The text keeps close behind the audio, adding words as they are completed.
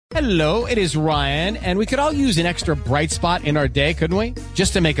Hello, it is Ryan, and we could all use an extra bright spot in our day, couldn't we?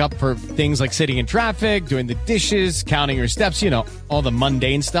 Just to make up for things like sitting in traffic, doing the dishes, counting your steps, all the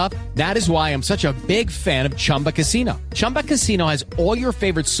mundane stuff. That is why I'm such a big fan of Chumba Casino. Chumba Casino has all your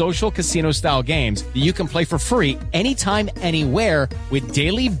favorite social casino-style games that you can play for free anytime, anywhere with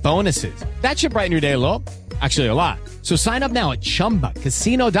daily bonuses. That should brighten your day a little. Actually, a lot. So sign up now at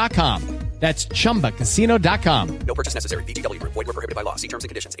ChumbaCasino.com. That's ChumbaCasino.com. No purchase necessary. VGW Group. Void where prohibited by law. See terms and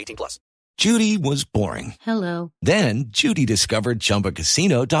conditions. 18+. Judy was boring. Hello. Then Judy discovered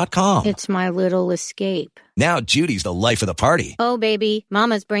ChumbaCasino.com. It's my little escape. Now Judy's the life of the party. Oh, baby,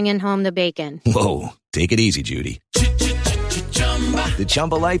 mama's bringing home the bacon. Whoa, take it easy, Judy. The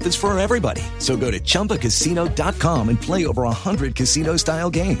Chumba life is for everybody. So go to ChumbaCasino.com and play over 100 casino-style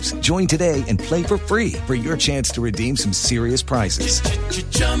games. Join today and play for free for your chance to redeem some serious prizes.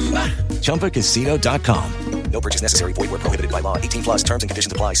 ChumbaCasino.com. No purchase necessary. Void where prohibited by law. 18+. Terms and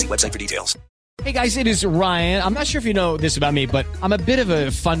conditions apply. See website for details. Hey guys, it is Ryan. I'm not sure if you know this about me, but I'm a bit of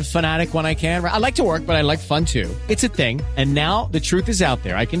a fun fanatic when I can. I like to work, but I like fun too. It's a thing. And now the truth is out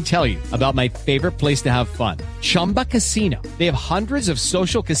there. I can tell you about my favorite place to have fun. Chumba Casino. They have hundreds of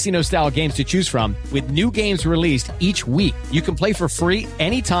social casino style games to choose from with new games released each week. You can play for free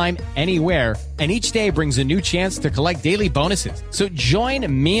anytime, anywhere. And each day brings a new chance to collect daily bonuses. So join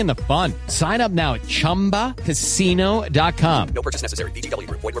me in the fun. Sign up now at ChumbaCasino.com. No purchase necessary. VGW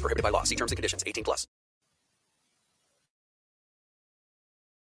Group. Void where prohibited by law. See terms and conditions. 18+.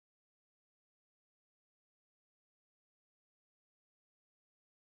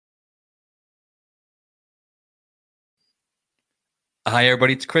 Hi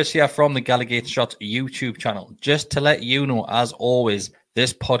everybody, it's Chris here from the Gallagher Shots YouTube channel. Just to let you know, as always,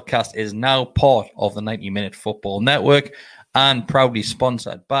 this podcast is now part of the 90-Minute Football Network and proudly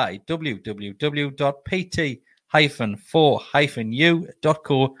sponsored by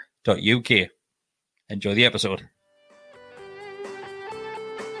www.pt-4-u.co.uk. Enjoy the episode.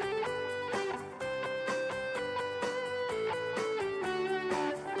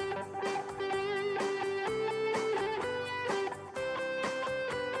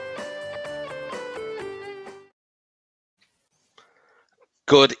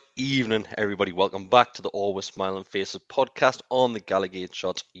 Good evening, everybody. Welcome back to the Always Smiling Faces podcast on the Gallagher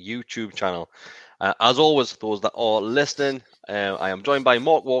Shots YouTube channel. As always, those that are listening, I am joined by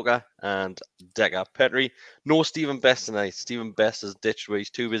Mark Walker and Decker Petrie. No Stephen Best tonight. Stephen Best is ditched where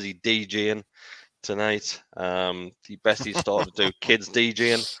he's too busy DJing tonight. He started to do kids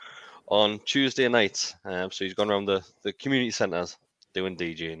DJing on Tuesday nights. So he's gone around the community centres doing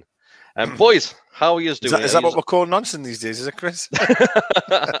DJing. Boys, how are you doing? Is that what we're calling nonsense these days, is it, Chris?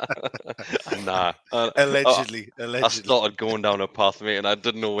 Nah. Allegedly. I started going down a path, mate, and I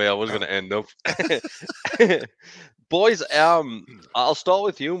didn't know where I was going to end up. Boys, I'll start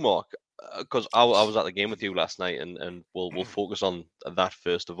with you, Mark, because I was at the game with you last night, and we'll focus on that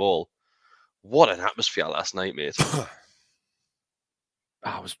first of all. What an atmosphere last night, mate.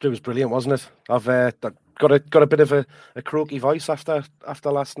 It was brilliant, wasn't it? I've got a bit of a croaky voice after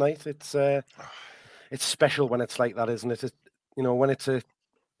last night. It's special when it's like that, isn't it? When it's an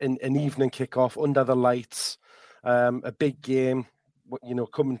evening kickoff under the lights, a big game.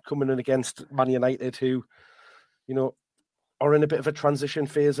 Coming in against Man United, who are in a bit of a transition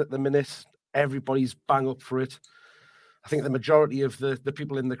phase at the minute. Everybody's bang up for it. I think the majority of the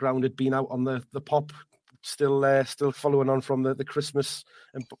people in the ground had been out on the pop. Still following on from the Christmas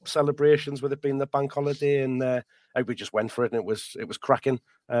and celebrations with it being the bank holiday, and we just went for it, and it was cracking.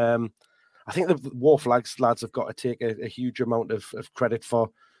 I think the Wharf lads have got to take a huge amount of credit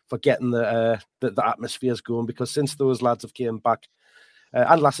for getting the atmospheres going, because since those lads have came back,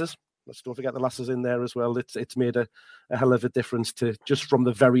 and lasses, let's don't forget the lasses in there as well. It's made a hell of a difference to just from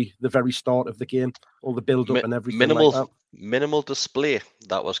the very start of the game, all the build up and everything. Minimal display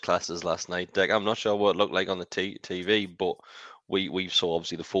that was classes last night. Dick, I'm not sure what it looked like on the TV, but we saw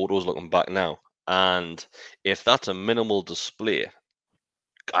obviously the photos looking back now, and if that's a minimal display,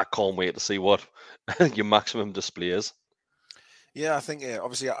 I can't wait to see what your maximum display is. Yeah, I think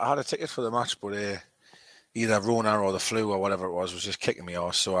obviously I had a ticket for the match, but either Rona or the flu or whatever it was just kicking me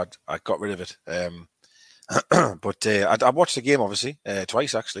off, so I got rid of it. But I watched the game obviously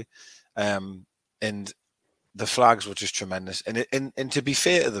twice actually, and the flags were just tremendous. And to be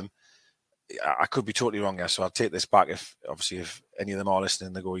fair to them, I could be totally wrong here, so I'll take this back if any of them are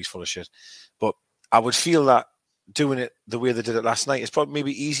listening, they go, he's full of shit. But I would feel that doing it the way they did it last night, it's probably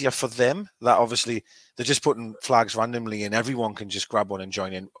maybe easier for them, that obviously they're just putting flags randomly and everyone can just grab one and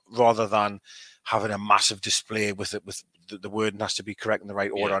join in, rather than having a massive display with the wording has to be correct in the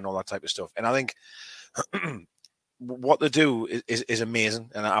right order and all that type of stuff. And I think what they do is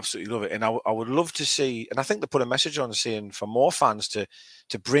amazing, and I absolutely love it. And I would love to see, and I think they put a message on saying for more fans to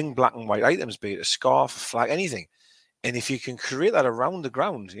bring black and white items, be it a scarf, a flag, anything. And if you can create that around the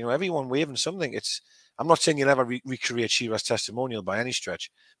ground, everyone waving something. I'm not saying you'll ever recreate Shearer's testimonial by any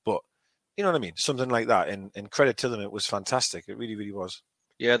stretch, but you know what I mean? Something like that. And credit to them, it was fantastic. It really, really was.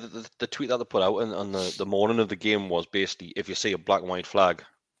 Yeah, the tweet that they put out on the morning of the game was basically, if you see a black and white flag,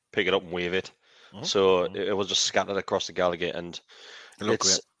 pick it up and wave it. Mm-hmm. So it was just scattered across the Gallagher, and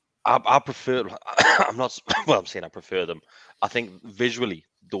it's. I prefer. I'm not. Well, I'm saying I prefer them. I think visually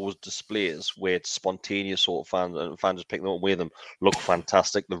those displays where it's spontaneous sort of fans and fans just picking them up and wave them look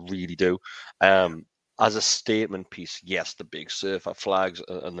fantastic. They really do. As a statement piece, yes, the big surfer flags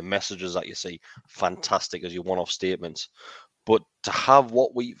and the messages that you see, fantastic as your one-off statements. But to have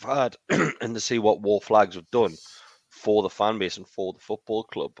what we've had and to see what War Flags have done for the fan base and for the football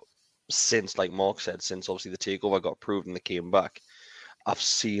club since, like Mark said, since obviously the takeover got approved and they came back, I've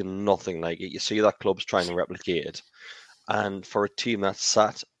seen nothing like it. You see that club's trying to replicate it. And for a team that's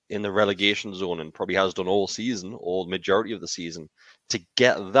sat in the relegation zone and probably has done all season, or the majority of the season, to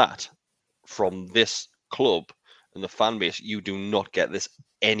get that from this club and the fan base, you do not get this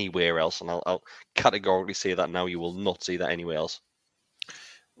anywhere else. And I'll categorically say that now, you will not see that anywhere else.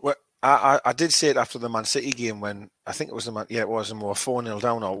 Well, I did say it after the Man City game when I think it was it was, and we were 4-0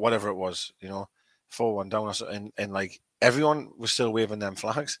 down or whatever it was, 4-1 down or something, and like everyone was still waving them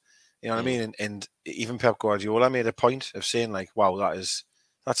flags, you know what I mean? And even Pep Guardiola made a point of saying like, wow,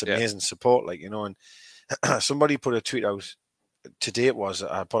 that's amazing support, like, and somebody put a tweet out today, it was,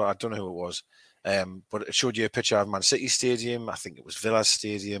 I don't know who it was, but it showed you a picture of Man City Stadium, I think it was Villa's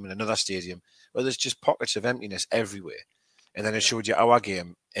Stadium, and another stadium where there's just pockets of emptiness everywhere. And then it showed you our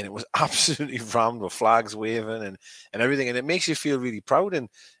game, and it was absolutely rammed with flags waving and everything. And it makes you feel really proud. And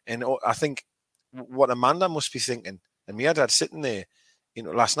I think what Amanda must be thinking, and my dad sitting there,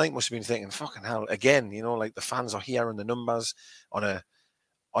 last night must have been thinking, fucking hell, again, like the fans are here and the numbers on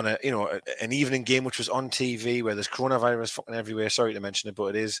an evening game which was on TV where there's coronavirus fucking everywhere. Sorry to mention it,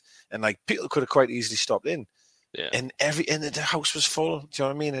 but it is. And like people could have quite easily stopped in. Yeah. And the house was full. Do you know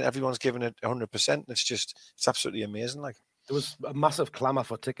what I mean? And everyone's giving it 100%. It's absolutely amazing. Like, there was a massive clamour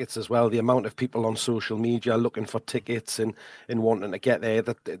for tickets as well. The amount of people on social media looking for tickets and wanting to get there.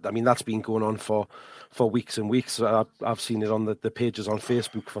 That's been going on for weeks and weeks. I've seen it on the pages on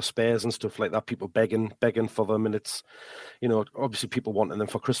Facebook for spares and stuff like that. People begging for them, and it's, obviously people wanting them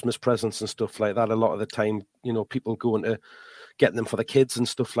for Christmas presents and stuff like that. A lot of the time, people going to getting them for the kids and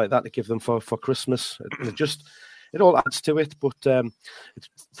stuff like that to give them for Christmas. It all adds to it. But it's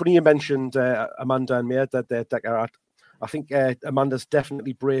funny you mentioned Amanda and Mia that Decker. I think Amanda's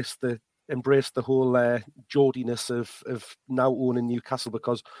definitely embraced the whole Geordiness of now owning Newcastle,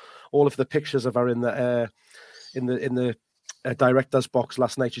 because all of the pictures of her in the director's box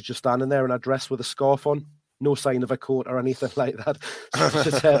last night, she's just standing there in a dress with a scarf on, no sign of a coat or anything like that.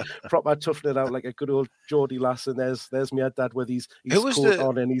 She's proper toughing it out like a good old Geordie lass. And there's my dad with his coat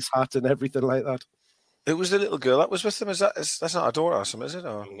on and his hat and everything like that. It was the little girl that was with them. That's not a daughter or something, is it?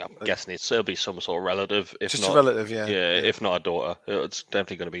 Or I'm guessing it'll be some sort of relative. If just not, a relative, yeah. If not a daughter, it's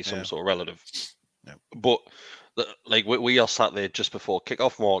definitely going to be some sort of relative. Yeah. But we are sat there just before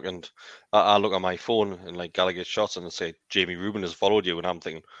kickoff, Mark, and I look at my phone and like Gallagher's shots and say Jamie Rubin has followed you, and I'm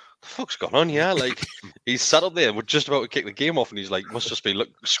thinking, the fuck's going on here? Like, he's sat up there and we're just about to kick the game off, and he's like, must just be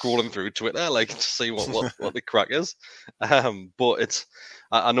scrolling through Twitter, like, to see what the crack is. But it's,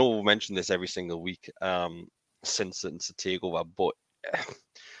 I know we mention this every single week since the takeover, but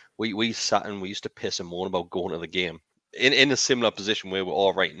we sat and we used to piss and moan about going to the game in a similar position where we're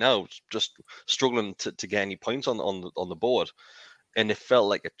all right now, just struggling to get any points on the board, and it felt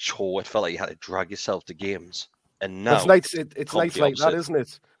like a chore. It felt like you had to drag yourself to games. And now it's nights like that, isn't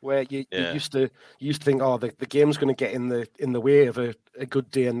it? Where you used to think, oh, the game's going to get in the way of a good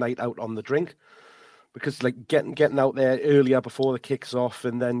day and night out on the drink, because like getting out there earlier before the kicks off,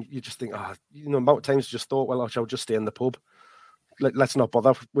 and then you just think, amount of times you just thought, well, I'll just stay in the pub. Let's not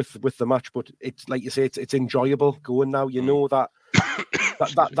bother with the match. But it's like you say, it's enjoyable going now. You know that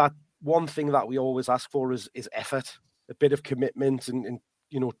one thing that we always ask for is effort, a bit of commitment, and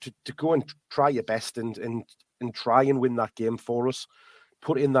to go and try your best and try and win that game for us.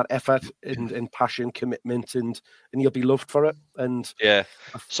 Put in that effort and passion, commitment, and you'll be loved for it. And yeah,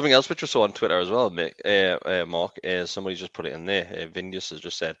 something else which I saw on Twitter as well, Mark, is somebody just put it in there. Vindius has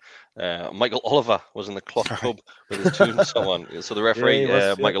just said Michael Oliver was in the clock pub with his tune someone. So the referee,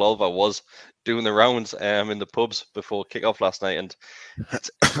 Michael Oliver, was doing the rounds in the pubs before kickoff last night. And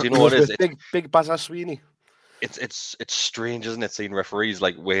do you know what it is? Big Bazza Sweeney. it's strange, isn't it, seeing referees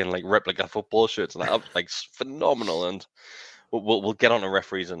like wearing like replica football shirts and that, like phenomenal. And we'll get on to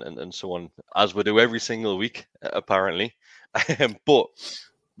referees and so on, as we do every single week, apparently. But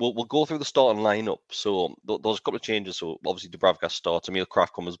we'll go through the starting lineup. So there's a couple of changes. So obviously Dubravka starts, Emil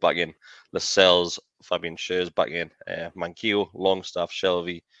Kraft comes back in, Lascelles, Fabian Schär's back in, Manquillo, Longstaff,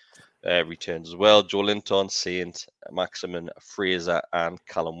 Shelvey returns as well, Joe Linton, Saint, Maximin, Fraser, and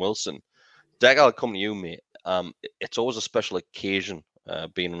Callum Wilson. Deck, I'll come to you, mate. It's always a special occasion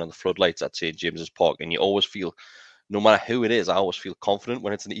being under the floodlights at St. James's Park, and you always feel, no matter who it is, I always feel confident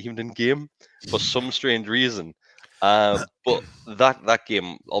when it's an evening game for some strange reason. But that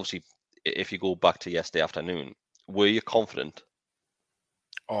game, obviously, if you go back to yesterday afternoon, were you confident?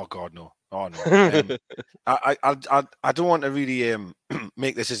 Oh God, no. Oh no. I don't want to really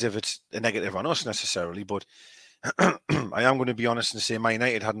make this as if it's a negative on us necessarily, but I am going to be honest and say Man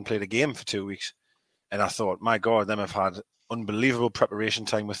United hadn't played a game for 2 weeks, and I thought, my God, them have had unbelievable preparation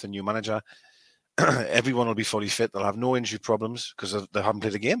time with the new manager. Everyone will be fully fit. They'll have no injury problems because they haven't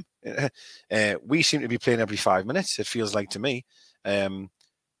played a game. We seem to be playing every 5 minutes, it feels like to me. And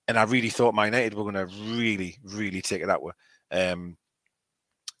I really thought Man United were going to really, really take it that way.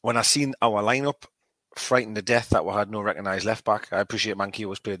 When I seen our lineup, frightened to death that we had no recognised left back. I appreciate Manquillo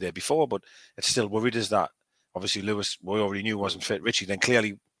was played there before, but it's still worried as that. Obviously, Lewis, we already knew wasn't fit. Richie then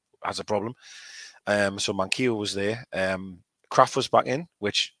clearly has a problem. So Manquillo was there. Kraft was back in,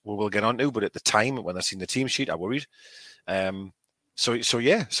 which we will get on to, but at the time, when I seen the team sheet, I worried. So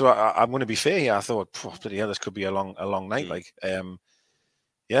I'm going to be fair here. I thought, bloody hell, this could be a long night.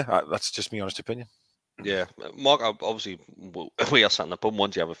 That's just my honest opinion. Yeah, Mark, obviously, we are sat in the pub.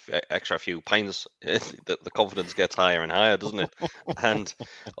 Once you have an extra few pints, the confidence gets higher and higher, doesn't it? And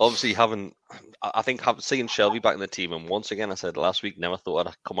obviously, seeing Shelvey back in the team, and once again, I said last week, never thought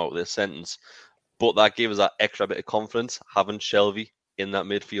I'd come out with this sentence, but that gave us that extra bit of confidence, having Shelvey in that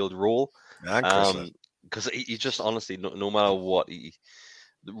midfield role. Because he just, honestly, no matter what,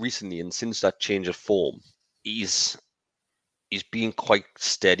 recently and since that change of form, he's been quite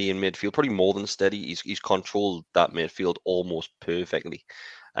steady in midfield, probably more than steady. He's controlled that midfield almost perfectly.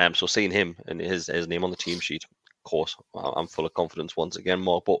 So seeing him and his name on the team sheet, of course, I'm full of confidence once again,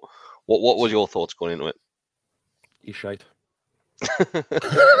 Mark. But what was your thoughts going into it? He's shite.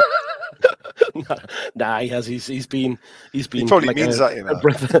 Nah, he has. He's been. He probably like means that, you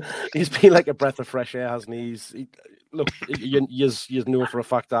know. He's been like a breath of fresh air, hasn't he? Look, you know for a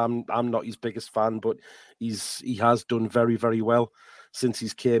fact I'm not his biggest fan, but he has done very, very well since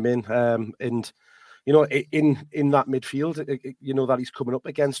he's came in. And you know, in that midfield, you know that he's coming up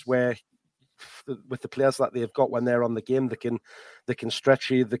against where, with the players that they've got when they're on the game, they can stretch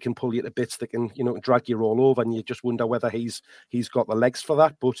you, they can pull you to bits, they can drag you all over, and you just wonder whether he's got the legs for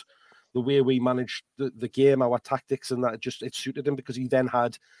that. But the way we managed the game, our tactics and that, it suited him because he then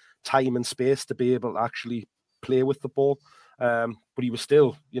had time and space to be able to actually play with the ball. But he was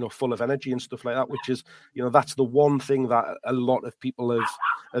still, full of energy and stuff like that, which is, that's the one thing that a lot of people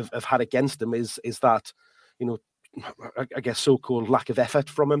have had against him is that, I guess so-called lack of effort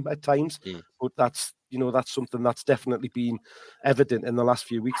from him at times. But that's something that's definitely been evident in the last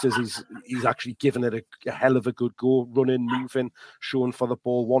few weeks, is he's actually given it a hell of a good go, running, moving, showing for the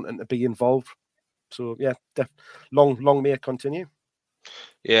ball, wanting to be involved. So yeah, long may it continue.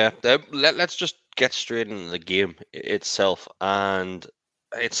 Yeah, let's just get straight into the game itself, and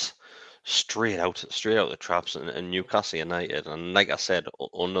it's straight out the traps and Newcastle United, and like I said,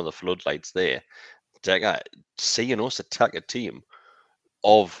 under the floodlights there. Seeing us attack a team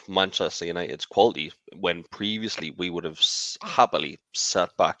of Manchester United's quality when previously we would have happily sat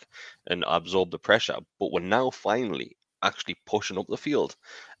back and absorbed the pressure, but we're now finally actually pushing up the field,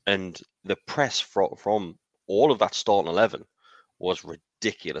 and the press from all of that starting 11 was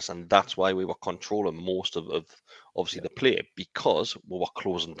ridiculous, and that's why we were controlling most of obviously the play, because we were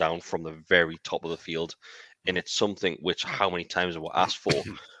closing down from the very top of the field, and it's something which how many times we were asked for.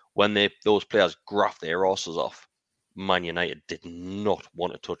 When those players graft their asses off, Man United did not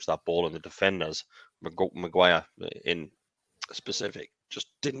want to touch that ball, and the defenders, Maguire in specific, just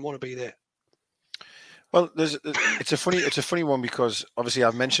didn't want to be there. Well, it's a funny one, because obviously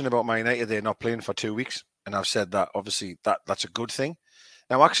I've mentioned about Man United, they're not playing for 2 weeks, and I've said that obviously that's a good thing.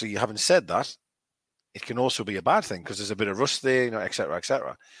 Now, actually, having said that, it can also be a bad thing because there's a bit of rust there, etc.,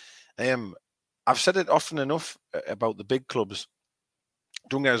 etc. I've said it often enough about the big clubs.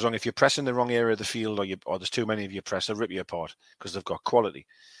 Don't get us wrong, if you're pressing the wrong area of the field, or there's too many of you press, they'll rip you apart because they've got quality.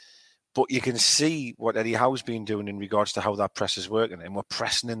 But you can see what Eddie Howe's been doing in regards to how that press is working, and we're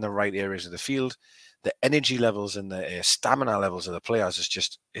pressing in the right areas of the field. The energy levels and the stamina levels of the players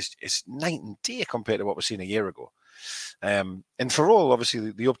is night and day compared to what we're seeing a year ago. And for all,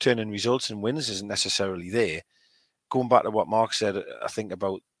 obviously, the upturn in results and wins isn't necessarily there. Going back to what Mark said, I think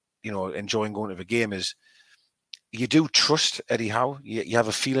about, enjoying going to the game is you do trust Eddie Howe. You have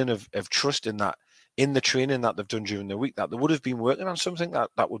a feeling of trust in that, in the training that they've done during the week, that they would have been working on something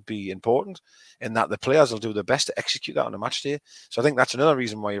that would be important, and that the players will do their best to execute that on a match day. So I think that's another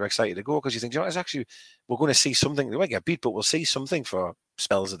reason why you're excited to go, because you think, it's actually, we're going to see something. They might get beat, but we'll see something for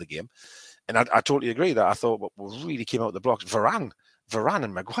spells of the game. And I totally agree that I thought what really came out of the blocks, Varane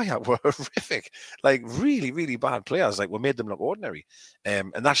and Maguire were horrific, like really, really bad players. Like, we made them look ordinary.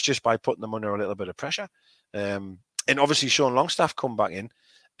 And that's just by putting them under a little bit of pressure. And obviously Sean Longstaff come back in.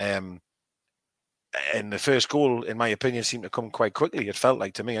 And the first goal, in my opinion, seemed to come quite quickly. It felt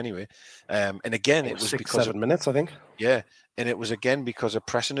like, to me anyway. And again, it was because 7 minutes, I think. Yeah. And it was again because of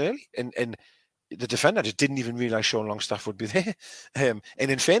pressing early. And the defender just didn't even realise Sean Longstaff would be there. And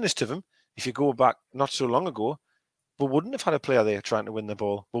in fairness to them, if you go back not so long ago, we wouldn't have had a player there trying to win the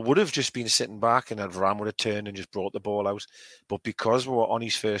ball. We would have just been sitting back, and Varane would have turned and just brought the ball out. But because we were on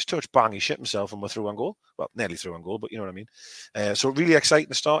his first touch, bang, he shit himself and we're through on goal. Well, nearly through on goal, but you know what I mean. So really exciting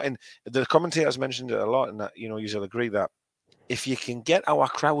to start. And the commentators mentioned it a lot, and that, you'll agree that if you can get our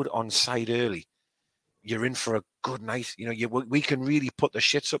crowd on side early, you're in for a good night. We can really put the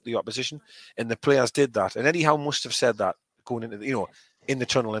shits up the opposition, and the players did that. And Eddie Howe must have said that going into in the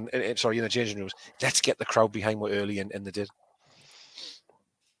tunnel and in the changing rooms. Let's get the crowd behind me early, and they did.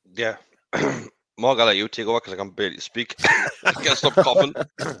 Yeah. Mark, I'll let you take over because I can barely speak. I can't stop coughing.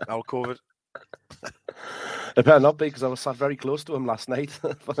 I'll COVID. It better not be, because I was sat very close to him last night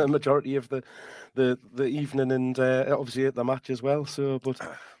for the majority of the evening, and obviously at the match as well. So, but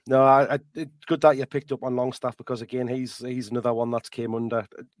no, it's good that you picked up on Longstaff, because again, he's another one that came under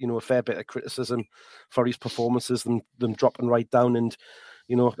a fair bit of criticism for his performances, them dropping right down. And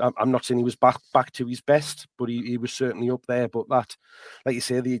I'm not saying he was back to his best, but he was certainly up there. But that, like you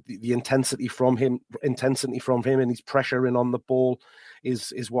say, the intensity from him and his pressure in on the ball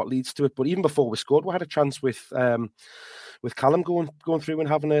is what leads to it. But even before we scored, we had a chance with Callum going through and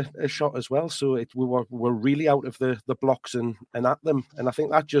having a shot as well. So we were really out of the blocks and at them. And I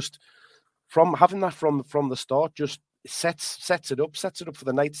think that just from having that from the start just sets it up for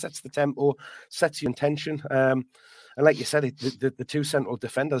the night, sets the tempo, sets the intention. And like you said, the two central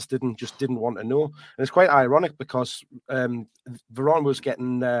defenders didn't want to know. And it's quite ironic, because Varane was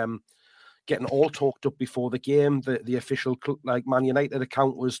getting all talked up before the game. The official Man United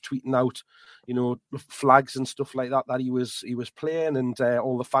account was tweeting out, flags and stuff like that he was playing, and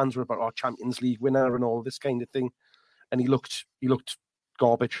all the fans were about our Champions League winner and all this kind of thing. And he looked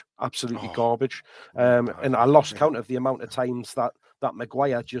garbage, absolutely garbage. And I lost count of the amount of times that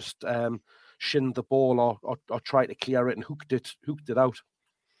Maguire just shinned the ball or tried to clear it and hooked it out.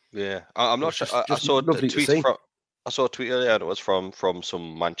 Yeah, I'm not sure. I saw a tweet earlier, and it was from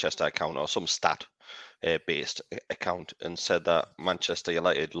some Manchester account or some stat based account, and said that Manchester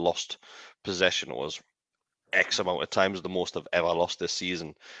United lost possession was X amount of times, the most they've ever lost this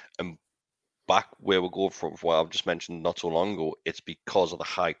season. And back where we go from what I've just mentioned not so long ago, it's because of the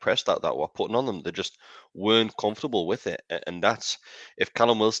high press that we're putting on them. They just weren't comfortable with it. And that's, if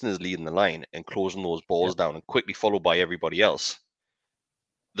Callum Wilson is leading the line and closing those balls down and quickly followed by everybody else,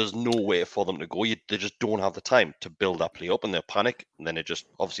 there's no way for them to go. They just don't have the time to build that play up, and they'll panic, and then it just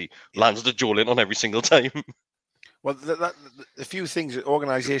obviously lands the Joel in on every single time. Well, a few things,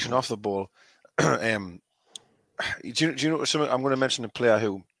 organisation off the ball. Do you know something? I'm going to mention a player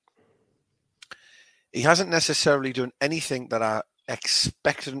who he hasn't necessarily done anything that I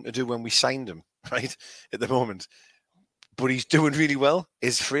expected him to do when we signed him, right, at the moment. But he's doing really well,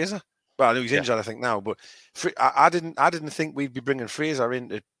 is Fraser. Well, I know he's injured, I think, now, but I didn't think we'd be bringing Fraser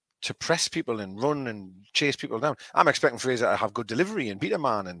in to press people and run and chase people down. I'm expecting Fraser to have good delivery and beat a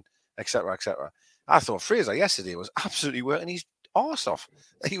man and et cetera, et cetera. I thought Fraser yesterday was absolutely working his arse off.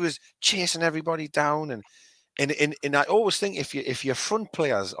 He was chasing everybody down, and I always think if your front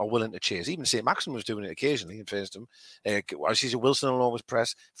players are willing to chase, even St. Maximin was doing it occasionally in first him. I see Wilson will always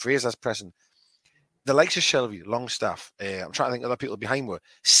press, Fraser's pressing. The likes of Shelby, Longstaff, I'm trying to think of other people behind me,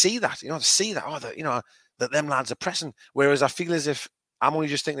 see that, that them lads are pressing. Whereas I feel as if I'm only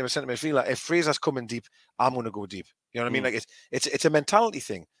just thinking of a centre midfielder. If Fraser's coming deep, I'm going to go deep. You know what I mean? Like it's a mentality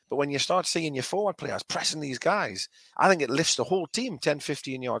thing. But when you start seeing your forward players pressing these guys, I think it lifts the whole team 10,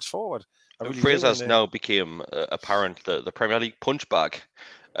 15 yards forward. Really Fraser's now became apparent the Premier League punch bag.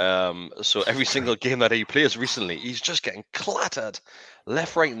 So every single game that he plays recently, he's just getting clattered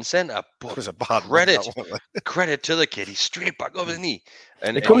left, right, and centre. But It was a bad credit to the kid. He's straight back up, isn't he?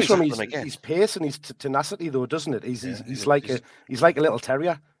 And it comes from his pace and his tenacity, though, doesn't it? He's like a little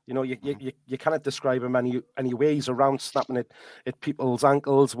terrier. You know, you cannot describe him any way. He's around snapping at people's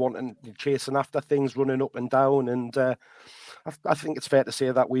ankles, chasing after things, running up and down. And I think it's fair to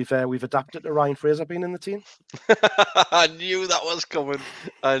say that we've adapted to Ryan Fraser being in the team. I knew that was coming.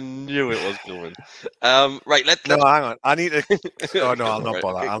 I knew it was coming. Right, No, hang on. I need to. Oh no, I'll not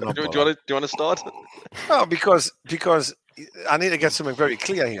bother. I'll not bother. Do you want to start? No, because I need to get something very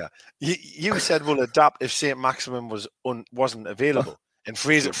clear here. You said we'll adapt if St. Maximin wasn't available. And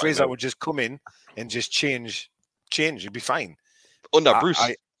Fraser would just come in and just change. It'd be fine. Under Bruce.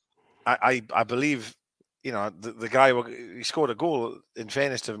 I believe, you know, the guy, he scored a goal, in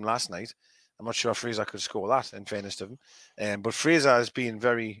fairness to him, last night. I'm not sure Fraser could score that, in fairness to him. But Fraser has been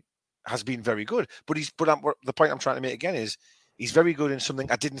very good. But the point I'm trying to make again is he's very good in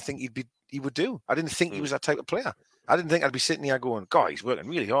something I didn't think he would do. I didn't think he was that type of player. I didn't think I'd be sitting here going, God, he's working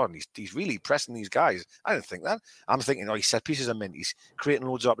really hard and he's really pressing these guys. I didn't think that. I'm thinking, he set pieces of mint. He's creating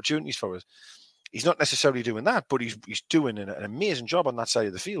loads of opportunities for us. He's not necessarily doing that, but he's doing an amazing job on that side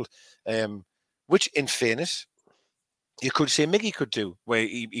of the field, which, in fairness, you could say Miggy could do, where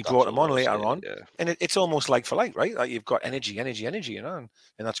he brought him on later on. Yeah. And it's almost like for like, right? Like you've got energy, you know, and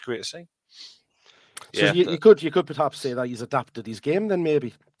that's great to see. So yeah, you could perhaps say that he's adapted his game then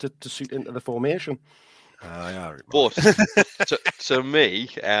maybe to suit into the formation. Yeah, but to me,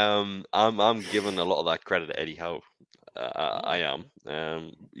 I'm giving a lot of that credit to Eddie Howe. I am.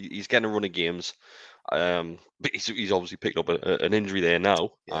 He's getting a run of games. But he's obviously picked up an injury there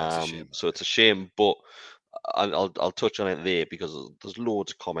now. Yeah, so it's a shame. But I'll touch on it there because there's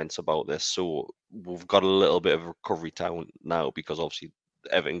loads of comments about this. So we've got a little bit of recovery time now because obviously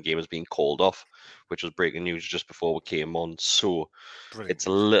the Everton game is being called off, which was breaking news just before we came on. So it's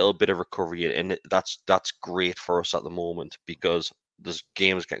a little bit of recovery, and that's great for us at the moment because there's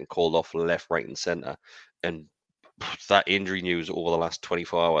games getting called off left, right, and centre. And that injury news over the last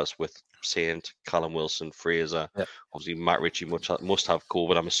 24 hours with Saint, Callum Wilson, Fraser, obviously Matt Ritchie must have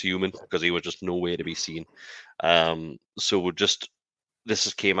COVID, I'm assuming, because he was just nowhere to be seen. So this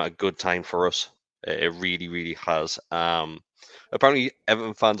has came at a good time for us. It really, really has. Apparently,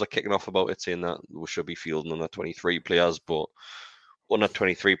 Everton fans are kicking off about it, saying that we should be fielding under 23 players, but under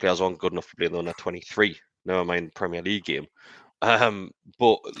 23 players aren't good enough to play the under 23. Never mind Premier League game.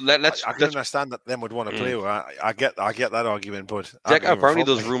 But let's. I can understand that them would want to play. I get that argument, but apparently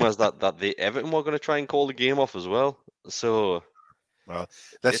there's rumours that the Everton were going to try and call the game off as well. So, well,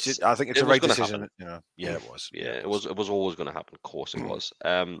 I think it's a right decision. You know, it was. Yeah, it was always going to happen. Of course, it was.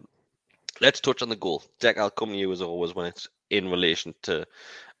 Let's touch on the goal. Jack, I'll come to you as always when it's in relation to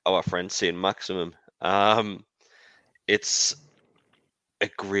our friend St. Maximum. It's a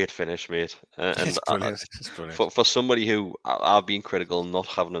great finish, mate. And it's brilliant. For somebody who I've been critical not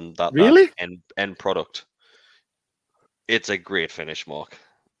having that end product, it's a great finish, Mark.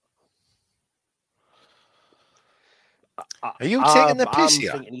 Are you taking the piss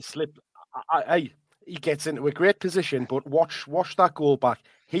here? He slipped. He gets into a great position, but watch that goal back.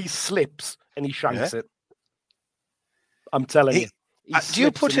 He slips and he shanks it. I'm telling you. Do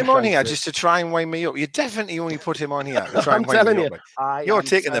you put him on here just to try and wind me up? You definitely only put him on here to try and wind me up. You're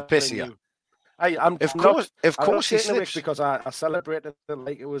taking the piss here. Of course, he slips because I celebrated it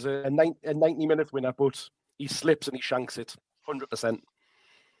like it was a 90-minute winner, but he slips and he shanks it 100%.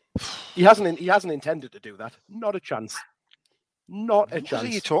 He hasn't intended to do that. Not a chance. Not a chance. What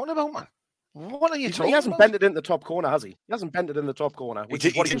are you talking about, man? What are you talking about? He hasn't bent it in the top corner, has he? He hasn't bent it in the top corner, which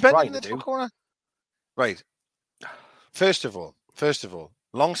is what he was trying to do. Corner? Right. First of all,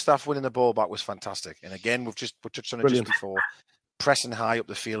 Longstaff winning the ball back was fantastic. And again, we touched on it just before. Pressing high up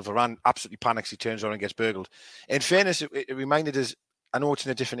the field. Varane absolutely panics. He turns around and gets burgled. In fairness, it reminded us, I know it's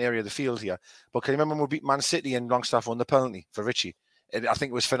in a different area of the field here, but can you remember when we beat Man City and Longstaff won the penalty for Ritchie? I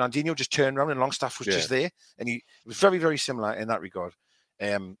think it was Fernandinho just turned around and Longstaff was just there. And it was very, very similar in that regard.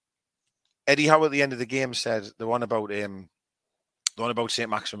 Eddie Howe at the end of the game said the one about St.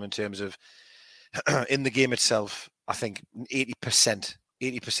 Maximum in terms of in the game itself, I think 80%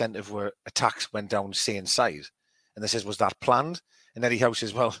 of where attacks went down same side. And they says, was that planned? And Eddie Howe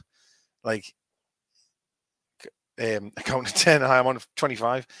says, well, like I counted 10, I'm on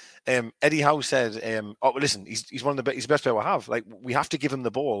 25. Eddie Howe said, listen, he's one of he's the best player we have. Like, we have to give him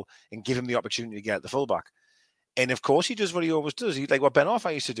the ball and give him the opportunity to get at the fullback. And of course he does what he always does. He like what Ben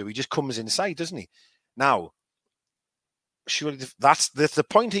Arthur used to do. He just comes inside, doesn't he? Now, surely that's the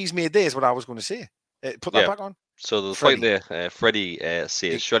point he's made there is what I was going to say. Put that back on. So the Freddie. point there, Freddie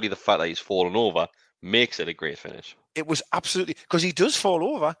says, surely the fact that he's fallen over makes it a great finish. It was absolutely, because he does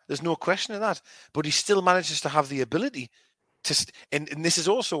fall over. There's no question of that. But he still manages to have the ability to, and this is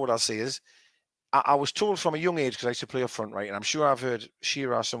also what I'll say is, I was told from a young age, because I used to play up front, right? And I'm sure I've heard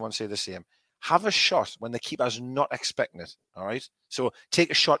Shearer or someone say the same. Have a shot when the keeper's not expecting it, all right? So take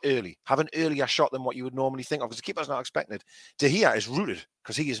a shot early. Have an earlier shot than what you would normally think of, because the keeper's not expecting it. De Gea is rooted,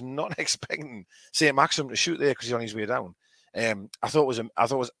 because he is not expecting St. Maxim to shoot there because he's on his way down. I thought it was an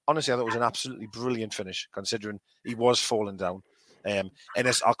absolutely brilliant finish, considering he was falling down. And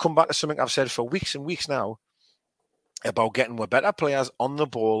I'll come back to something I've said for weeks and weeks now about getting our better players on the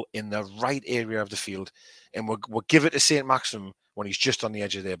ball in the right area of the field, and we'll give it to St. Maxim when he's just on the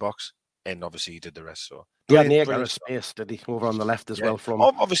edge of their box. And obviously he did the rest. So yeah, Neger space, did he, over on the left as well? From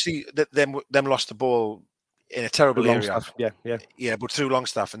obviously them lost the ball in a terrible area. Yeah, but through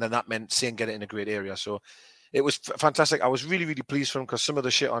Longstaff, and then that meant St. get it in a great area. So it was fantastic. I was really, really pleased for him, because some of the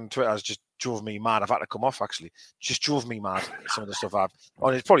shit on Twitter has just drove me mad. I've had to come off, actually. Just drove me mad, some of the stuff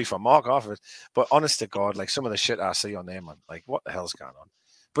it's probably from Mark off of it. But honest to God, like some of the shit I see on there, man, like what the hell's going on?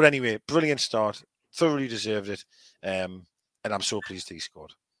 But anyway, brilliant start. Thoroughly deserved it. And I'm so pleased he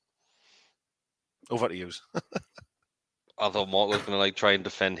scored. Over to you. I thought Mark was going to try and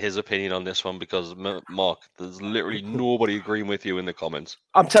defend his opinion on this one, because Mark, there's literally nobody agreeing with you in the comments.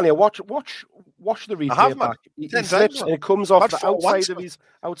 I'm telling you, watch the replay back. He slips and it comes off the outside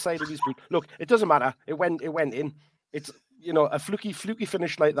of his boot. Look, it doesn't matter. It went in. It's a fluky fluky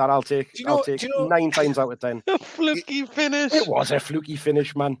finish like that. I'll take 9 times out of 10. A fluky finish. It was a fluky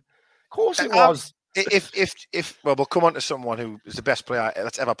finish, man. Of course it was. If we'll come on to someone who is the best player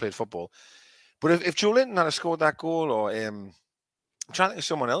that's ever played football. But if Joe Linton had scored that goal, or I'm trying to think of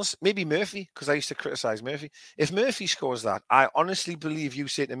someone else, maybe Murphy, because I used to criticise Murphy. If Murphy scores that, I honestly believe you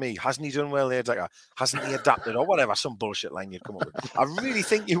say to me, hasn't he done well there, Decker? Hasn't he adapted, or whatever, some bullshit line you'd come up with. I really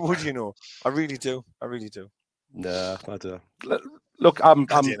think you would, I really do. No, I don't. Look, I'm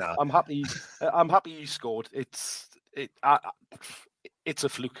happy. I'm happy he scored. It's a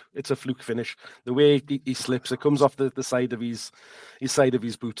fluke. It's a fluke finish. The way he slips, it comes off the side of his side of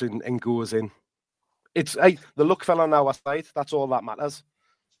his boot and goes in. The luck fell on our side. That's all that matters.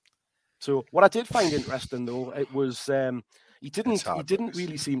 So what I did find interesting, though, it was he didn't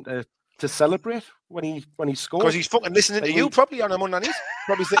really seem to celebrate when he scored, because he's fucking listening to you probably on a Monday night.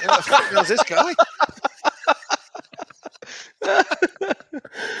 Probably thinking, "What the fuck is this guy?"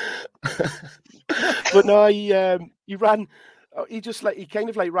 But no, he ran. He kind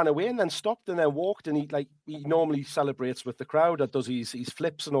of ran away and then stopped and then walked, and he normally celebrates with the crowd, or does his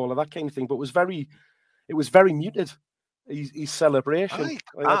flips and all of that kind of thing. But it was very muted. His celebration.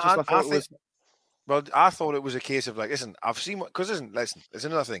 I thought it was a case of listen, I've seen because listen, there's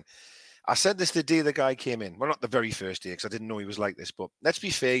another thing. I said this the day the guy came in. Well, not the very first day, because I didn't know he was like this. But let's be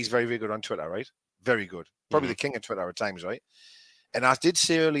fair, he's very, very good on Twitter, right? Very good. Probably the king of Twitter at times, right? And I did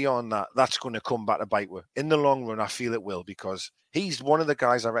say early on that that's going to come back to bite with. In the long run, I feel it will, because he's one of the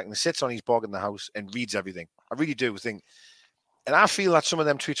guys, I reckon, that sits on his bog in the house and reads everything. I really do think. And I feel that some of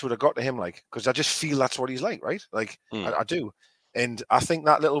them tweets would have got to him, because I just feel that's what he's like, right? I do. And I think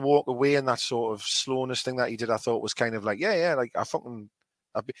that little walk away and that sort of slowness thing that he did, I thought was kind of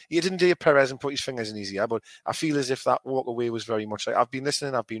he didn't do Perez and put his fingers in his ear, but I feel as if that walk away was very much like, I've been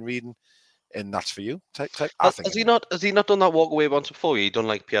listening, I've been reading, and that's for you. Has he not done that walk away once before? He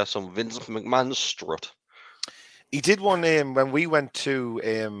done some Vincent McMahon strut. He did one when we went to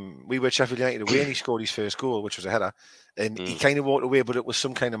we were Sheffield United away, and he scored his first goal, which was a header, and he kind of walked away, but it was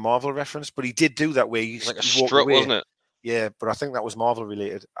some kind of Marvel reference. But he did do that way. He like a strut, wasn't it? Yeah, but I think that was Marvel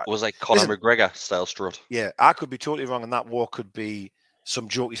related. It was like Conor McGregor style strut. Yeah, I could be totally wrong, and that walk could be some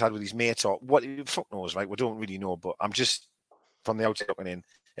joke he's had with his mates, or what. Fuck knows, right? We don't really know, but I'm just from the outside looking in.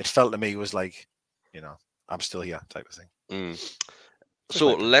 It felt to me was like, I'm still here type of thing.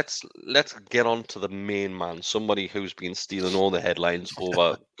 So let's get on to the main man, somebody who's been stealing all the headlines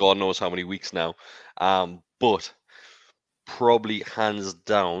over God knows how many weeks now, but probably hands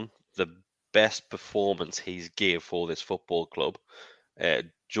down the best performance he's gave for this football club,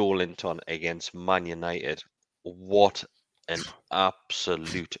 Joe Linton against Man United. What an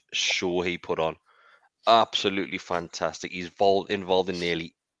absolute show he put on. Absolutely fantastic. He's involved in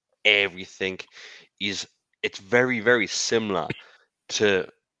nearly everything. It's very, very similar to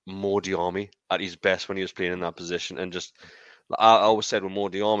Mo Diarmi at his best when he was playing in that position. And just, I always said with Mo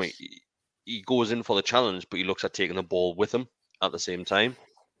Diarmi, he goes in for the challenge, but he looks at taking the ball with him at the same time.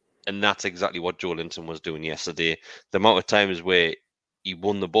 And that's exactly what Joe Linton was doing yesterday. The amount of times where he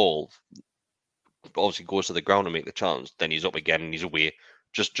won the ball, obviously goes to the ground and make the challenge, then he's up again and he's away,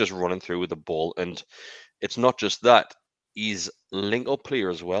 just running through with the ball. And it's not just that. He's link-up player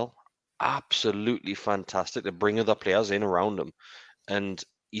as well. Absolutely fantastic to bring other players in around him. And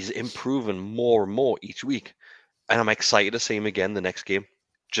he's improving more and more each week. And I'm excited to see him again the next game,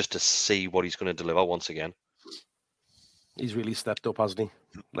 just to see what he's going to deliver once again. He's really stepped up, hasn't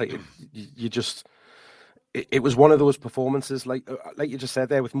he? Like, you just... It was one of those performances, like you just said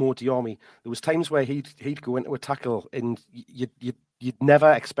there with Mo Diarmi. There was times where he'd go into a tackle and you'd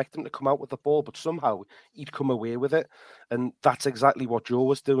never expect him to come out with the ball, but somehow he'd come away with it. And that's exactly what Joe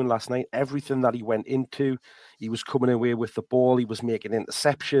was doing last night. Everything that he went into, he was coming away with the ball. He was making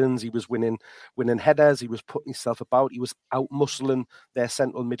interceptions. He was winning headers. He was putting himself about. He was out muscling their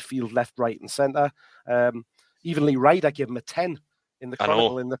central midfield, left, right, and centre. Even Lee Wright, I give him a 10 in the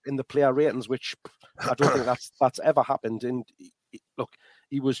Chronicle in the player ratings, which I don't think that's ever happened. And look,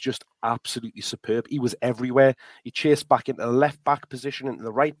 he was just absolutely superb. He was everywhere. He chased back into the left back position, into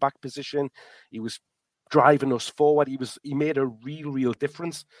the right back position. He was driving us forward. He made a real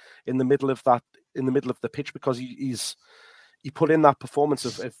difference in the middle of the pitch, because he put in that performance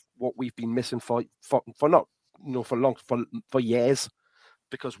of what we've been missing for years.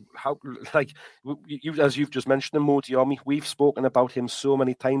 Because as you've just mentioned, Mo Diarmi, we've spoken about him so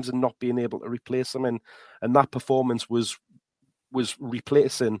many times and not being able to replace him, and that performance was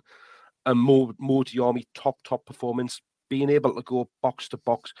replacing a Mo Diarmi top performance, being able to go box to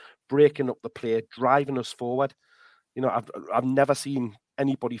box, breaking up the play, driving us forward. You know, I've never seen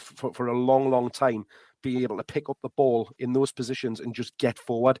anybody for a long time be able to pick up the ball in those positions and just get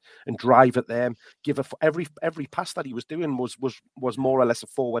forward and drive at them. Every pass that he was doing was more or less a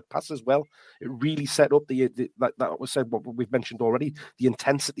forward pass as well. It really set up that was said what we've mentioned already, the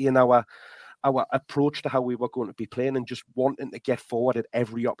intensity in our approach to how we were going to be playing, and just wanting to get forward at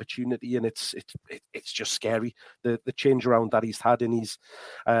every opportunity. And it's just scary, the change around that he's had in his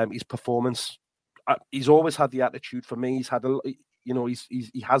performance. He's always had the attitude. For me, he's had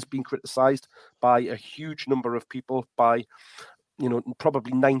he has been criticised by a huge number of people, by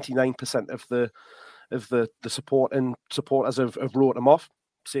probably 99% of the supporters have wrote him off,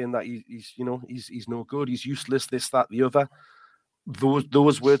 saying that he's no good, he's useless, this, that, the other.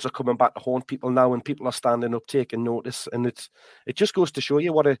 Those words are coming back to haunt people now, and people are standing up, taking notice, and it just goes to show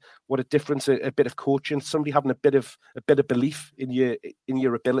you what a difference a bit of coaching, somebody having a bit of belief in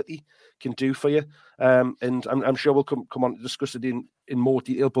your ability can do for you. And I'm sure we'll come on to discuss it in more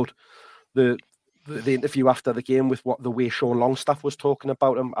detail. But the interview after the game, with the way Sean Longstaff was talking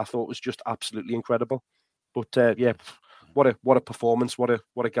about him, I thought was just absolutely incredible. But what a performance! What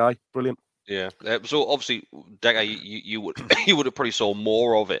a guy! Brilliant. Yeah. So obviously, Decker, you would have probably saw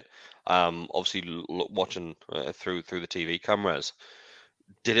more of it. Obviously, watching through the TV cameras,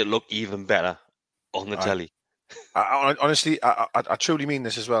 did it look even better on the telly? Honestly, I truly mean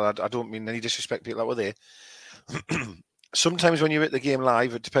this as well. I don't mean any disrespect to people that were there. Sometimes when you're at the game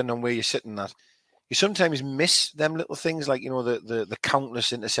live, it depends on where you're sitting at, you sometimes miss them little things, like the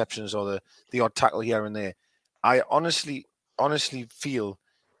countless interceptions or the odd tackle here and there. I honestly feel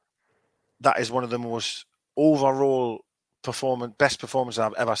that is one of the most overall best performances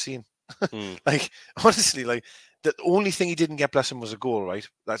I've ever seen. Like, honestly, like, the only thing he didn't get, bless him, was a goal, right?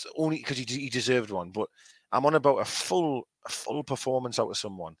 That's only because he deserved one. But I'm on about a full performance out of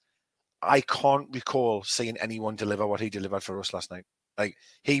someone. I can't recall seeing anyone deliver what he delivered for us last night. Like,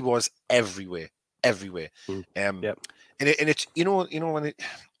 he was everywhere. Yep. And it's when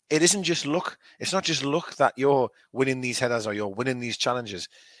it isn't just luck. It's not just luck that you're winning these headers or you're winning these challenges.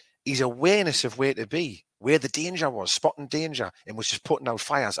 His awareness of where to be, where the danger was, spotting danger, and was just putting out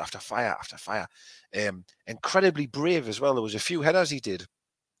fires after fire after fire. Incredibly brave as well. There was a few headers he did,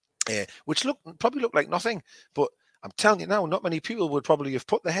 which probably looked like nothing, but I'm telling you now, not many people would probably have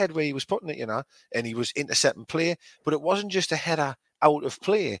put the head where he was putting it, and he was intercepting play. But it wasn't just a header out of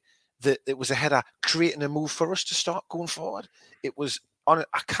play. That it was a header creating a move for us to start going forward. It was on.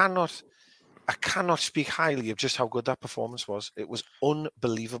 I cannot speak highly of just how good that performance was. It was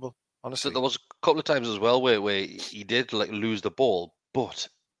unbelievable, honestly. So there was a couple of times as well where he did lose the ball, but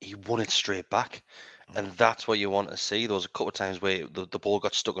he won it straight back. And that's what you want to see. There was a couple of times where the ball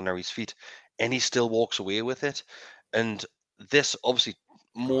got stuck under his feet and he still walks away with it. And this, obviously,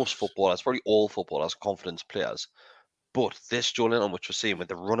 most footballers, probably all footballers, confidence players. But this Joe Linton, which we're seeing with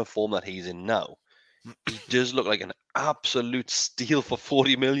the run of form that he's in now, he does look like an absolute steal for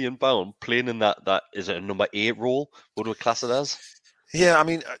 £40 million playing in that is it a number 8 role? What do we class it as? Yeah, I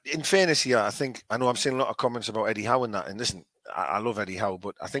mean, in fairness here, I know I'm seeing a lot of comments about Eddie Howe and that. And listen, I love Eddie Howe,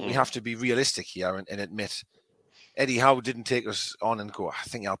 but I think we have to be realistic here and admit Eddie Howe didn't take us on and go, I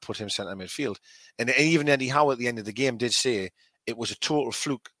think I'll put him centre midfield. And even Eddie Howe at the end of the game did say, it was a total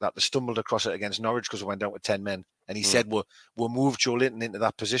fluke that they stumbled across it against Norwich because we went down to 10 men. And he said, we'll move Joe Linton into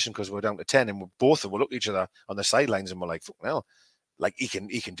that position because we're down to 10. And both of us looked at each other on the sidelines and we're like, fuck hell, like he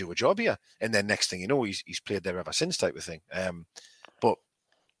can do a job here. And then next thing you know, he's played there ever since type of thing. But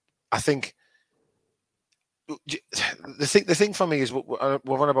I think the thing for me is we've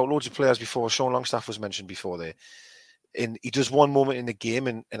run about loads of players before. Sean Longstaff was mentioned before there. And he does one moment in the game,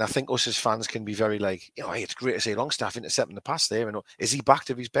 and I think us as fans can be very like, hey, it's great to see Longstaff intercepting the pass there, and is he back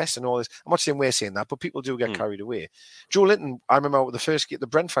to his best and all this? I'm not saying we're saying that, but people do get carried away. Joe Linton, I remember the first game, the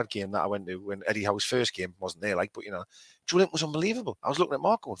Brentford game that I went to when Eddie Howe's first game wasn't there, but Joe Linton was unbelievable. I was looking at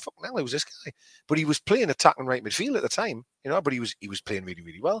Mark going, fucking hell, who's this guy? But he was playing attacking right midfield at the time, but he was playing really,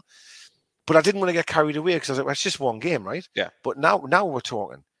 really well. But I didn't want to get carried away because I was like, well, it's just one game, right? Yeah. But now we're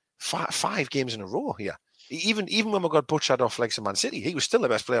talking five games in a row here. Even when we got butchered off like some Man City, he was still the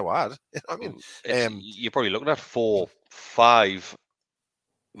best player we had. You know what I mean? You're probably looking at 4-5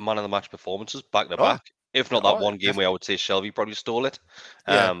 man of the match performances back to back. If not that one game where I would say Shelby probably stole it.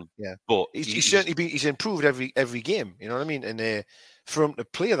 Yeah. But he's certainly he's improved every game. You know what I mean? And for him to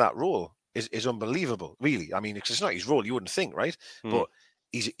play that role is unbelievable, really. I mean, because it's not his role, you wouldn't think, right? But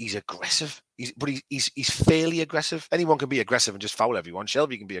he's aggressive. He's fairly aggressive. Anyone can be aggressive and just foul everyone.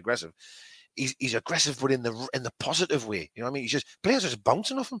 Shelby can be aggressive. He's aggressive, but in the positive way. You know what I mean? Players are just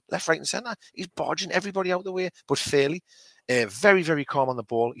bouncing off him left, right, and centre. He's barging everybody out the way, but fairly. Very, very calm on the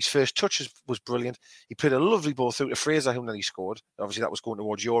ball. His first touch was brilliant. He played a lovely ball through to Fraser, whom then he scored. Obviously, that was going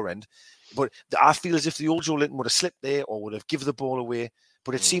towards your end. But I feel as if the old Joe Linton would have slipped there or would have given the ball away.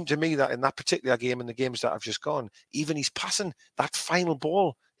 But it seemed to me that in that particular game and the games that have just gone, even his passing, that final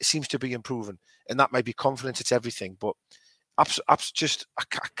ball, it seems to be improving. And that might be confidence, it's everything. But I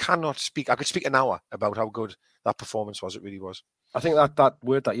cannot speak. I could speak an hour about how good that performance was. It really was. I think that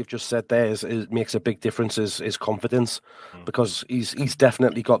word that you've just said there is makes a big difference. Is confidence, because he's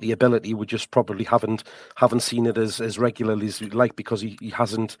definitely got the ability. We just probably haven't seen it as regularly as we'd like, because he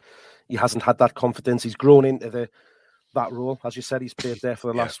hasn't had that confidence. He's grown into that role, as you said. He's played there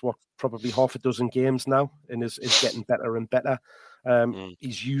for the last probably half a dozen games now, and is getting better and better.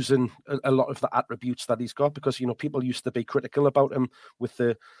 He's using a lot of the attributes that he's got, because people used to be critical about him with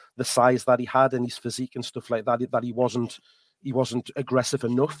the size that he had and his physique and stuff like that. That he wasn't aggressive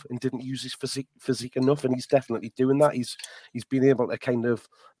enough and didn't use his physique enough, and he's definitely doing that. He's been able to kind of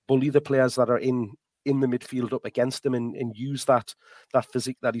bully the players that are in the midfield up against him and use that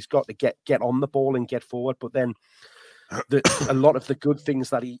physique that he's got to get on the ball and get forward. But then a lot of the good things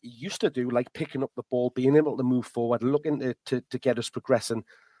that he used to do, like picking up the ball, being able to move forward, looking to get us progressing,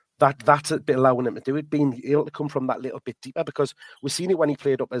 that's a bit allowing him to do it, being able to come from that little bit deeper, because we've seen it when he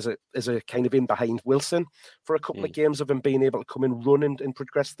played up as a kind of in behind Wilson for a couple of games of him being able to come and run and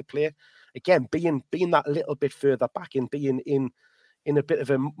progress the play. Again, being that little bit further back and being in a bit of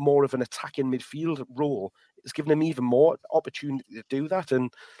a more of an attacking midfield role, it's given him even more opportunity to do that. And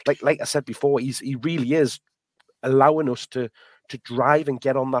like I said before, he really is allowing us to drive and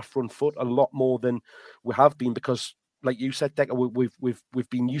get on that front foot a lot more than we have been, because like you said, Decker, we've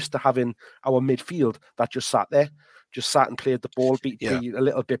been used to having our midfield that just sat and played the ball, be a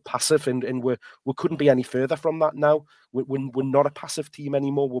little bit passive, and we couldn't be any further from that now. We're not a passive team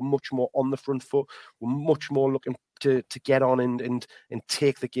anymore. We're much more on the front foot. We're much more looking to get on and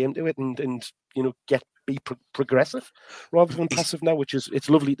take the game to it and be progressive rather than passive now, it's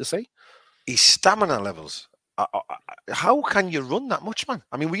lovely to see. His stamina levels. How can you run that much, man?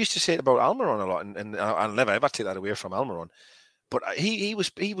 I mean, we used to say it about Almiron a lot, and I'll never ever take that away from Almiron. But he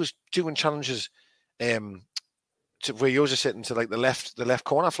was doing challenges to where yours are sitting to like the left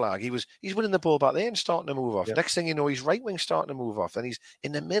corner flag. He's winning the ball back there and starting to move off. Yeah. Next thing you know, he's right wing starting to move off, and he's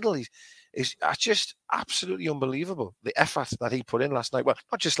in the middle. He's just absolutely unbelievable, the effort that he put in last night. Well,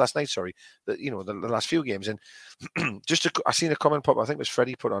 not just last night, sorry, the last few games. And I seen a comment pop. I think it was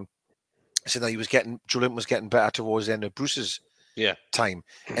Freddie put on. Said that Joe Linton was getting better towards the end of Bruce's time,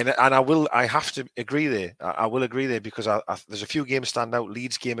 and I have to agree there. I will agree there, because there's a few games stand out.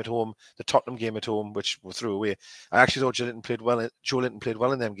 Leeds game at home, the Tottenham game at home, which we threw away. I actually thought Joe Linton played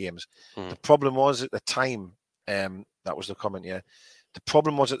well in them games. The problem was at the time, that was the comment. Yeah, the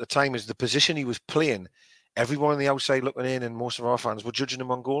problem was at the time is the position he was playing. Everyone on the outside looking in, and most of our fans were judging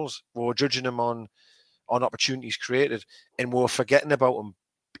him on goals. We were judging him on opportunities created, and we were forgetting about him.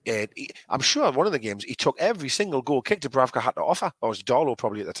 I'm sure one of the games he took every single goal kick Dubravka had to offer, or was Darlow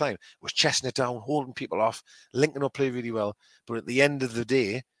probably at the time, was chesting it down, holding people off, linking up play really well. But at the end of the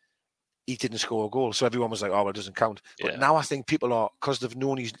day, he didn't score a goal. So everyone was like, oh, well, it doesn't count. But now I think people are, because they've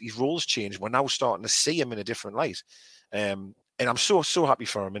known his roles changed, we're now starting to see him in a different light. And I'm so happy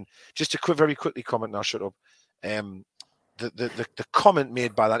for him. And just to very quickly comment, and I'll shut up. the comment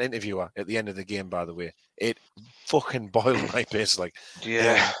made by that interviewer at the end of the game, by the way, it fucking boiled my piss. Like,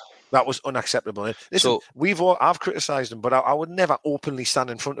 that was unacceptable. Listen, I've criticised him, but I would never openly stand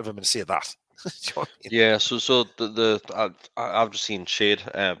in front of him and say that. Yeah, so I've just seen Shade.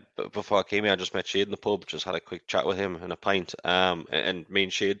 Before I came here, I just met Shade in the pub, just had a quick chat with him and a pint. And me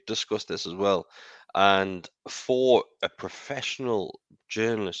and Shade discussed this as well. And for a professional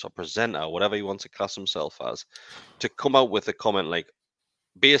journalist or presenter, whatever he wants to class himself as, to come out with a comment like,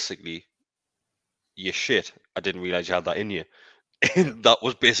 basically, you shit, I didn't realize you had that in you. That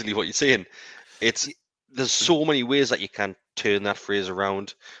was basically what you're saying. There's so many ways that you can turn that phrase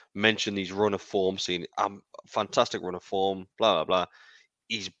around, mention these run of form, saying, fantastic run of form, blah, blah, blah.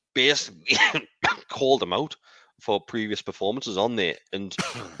 He's basically called him out for previous performances on there. And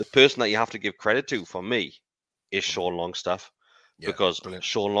the person that you have to give credit to, for me, is Sean Longstaff. Because brilliant.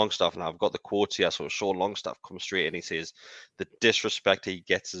 Sean Longstaff, and I've got the quotes here, so Sean Longstaff comes straight and he says, the disrespect he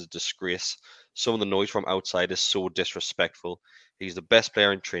gets is a disgrace. Some of the noise from outside is so disrespectful. He's the best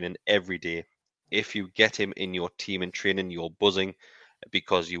player in training every day. If you get him in your team in training, you're buzzing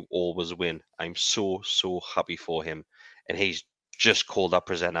because you always win. I'm so happy for him. And he's just called that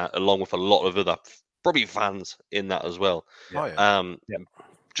presenter, along with a lot of other, probably fans in that as well.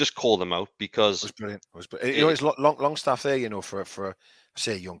 Just call them out because... It was brilliant. It's Longstaff there, for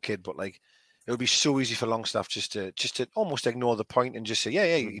say, a young kid, but like, it would be so easy for Longstaff just to almost ignore the point and just say,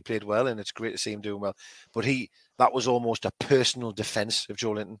 yeah, he played well and it's great to see him doing well. But that was almost a personal defence of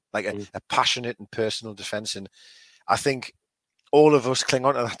Joe Linton, like a passionate and personal defence. And I think all of us cling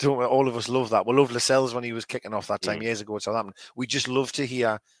on to that, don't we? All of us love that. We love Lascelles when he was kicking off that time years ago at Southampton. We just love to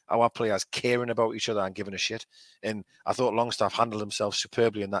hear our players caring about each other and giving a shit. And I thought Longstaff handled himself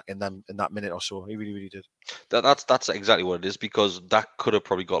superbly in that minute or so. He really, really did. That's exactly what it is, because that could have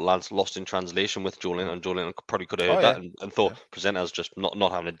probably got Lance lost in translation with Joe Linton, and Joe Linton probably could have heard that and thought presenters just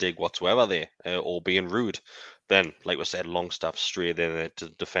not having a dig whatsoever there or being rude. Then, like we said, Longstaff straight in to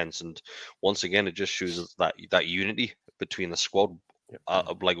defence, and once again, it just shows us that unity between the squad,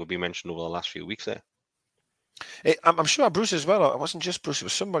 like we've been mentioned over the last few weeks there. I'm sure Bruce as well. It wasn't just Bruce; it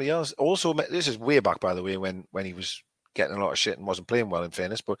was somebody else. Also, this is way back, by the way, when he was getting a lot of shit and wasn't playing well, in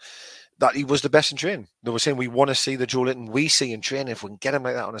fairness, but that he was the best in training. They were saying we want to see the Joe Linton we see in training if we can get him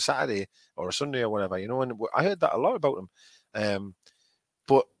like that on a Saturday or a Sunday or whatever, and I heard that a lot about him.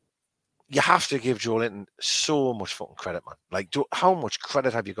 But you have to give Joe Linton so much fucking credit, man. Like, how much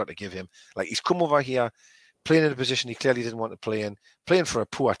credit have you got to give him? Like, he's come over here, playing in a position he clearly didn't want to play in, playing for a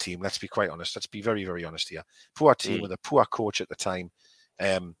poor team, let's be quite honest. Let's be very, very honest here. Poor team with a poor coach at the time.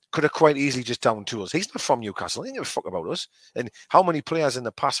 Could have quite easily just downed tools. He's not from Newcastle. He didn't give a fuck about us. And how many players in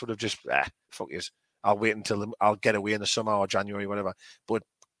the past would have just, fuck yous, I'll wait until I'll get away in the summer or January, whatever. But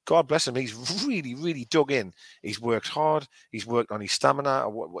God bless him, he's really, really dug in. He's worked hard. He's worked on his stamina,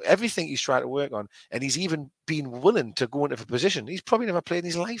 everything he's tried to work on. And he's even been willing to go into a position he's probably never played in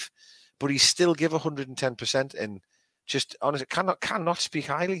his life, but he still give 110%. And just honestly, cannot speak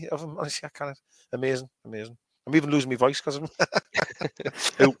highly of him. Honestly, I cannot. Amazing. I'm even losing my voice because of him.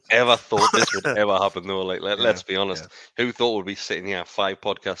 Whoever thought this would ever happen, though? Like, let's be honest. Yeah. Who thought we'd be sitting here 5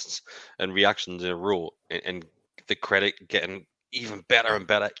 podcasts and reactions in a row, and the credit getting even better and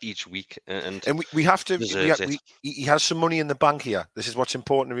better each week? And we have to. He has some money in the bank here. This is what's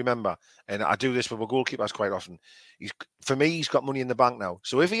important to remember. And I do this with our goalkeepers quite often. For me, he's got money in the bank now.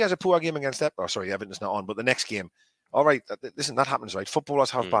 So if he has a poor game against Everton's not on, but the next game, all right, listen, that happens, right? Footballers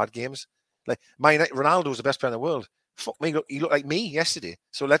have bad games. Like Ronaldo's the best player in the world. Fuck me, he looked like me yesterday.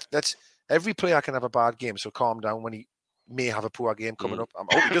 So let's every player can have a bad game. So calm down when he may have a poor game coming up.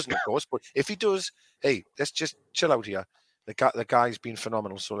 I hope he doesn't, of course. But if he does, hey, let's just chill out here. The guy's been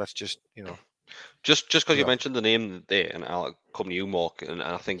phenomenal. So let's just just because you mentioned the name there, and I'll come to you, Mark. And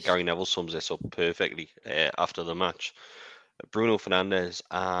I think Gary Neville sums this up perfectly after the match. Bruno Fernandes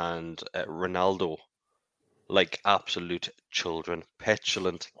and Ronaldo, like absolute children,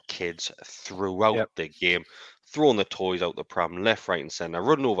 petulant kids throughout the game, throwing the toys out the pram, left, right, and centre,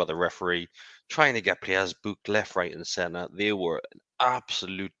 running over the referee, trying to get players booked left, right, and centre. They were an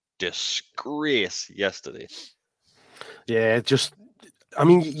absolute disgrace yesterday. Yeah,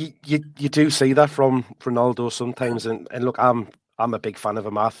 you do see that from Ronaldo sometimes, and look, I'm a big fan of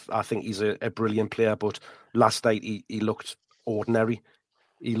him. I think he's a brilliant player, but last night he looked ordinary.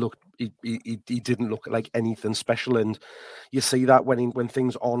 he didn't look like anything special, and you see that when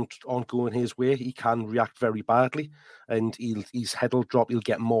things aren't going his way, he can react very badly, and his head will drop. He'll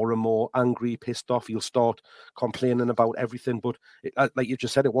get more and more angry, pissed off. He'll start complaining about everything. But like you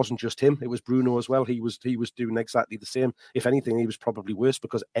just said, it wasn't just him; it was Bruno as well. He was doing exactly the same. If anything, he was probably worse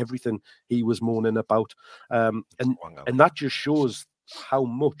because everything he was moaning about, and that just shows how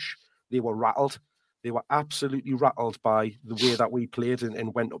much they were rattled. They were absolutely rattled by the way that we played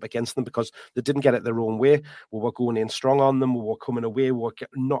and went up against them because they didn't get it their own way. We were going in strong on them. We were coming away. We were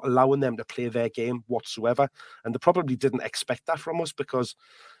not allowing them to play their game whatsoever. And they probably didn't expect that from us because,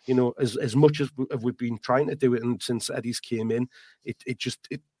 as much as we've been trying to do it and since Eddie's came in,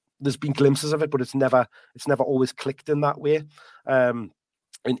 there's been glimpses of it, but it's never always clicked in that way. And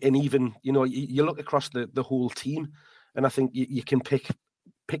even, you look across the whole team and I think you can pick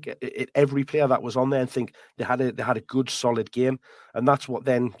every player that was on there and think they had a good solid game, and that's what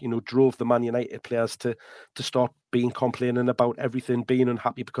then drove the Man United players to start complaining about everything, being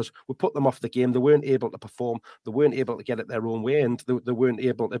unhappy because we put them off the game. They weren't able to perform, they weren't able to get it their own way, and they weren't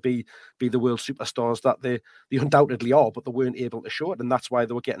able to be the world superstars that they undoubtedly are, but they weren't able to show it, and that's why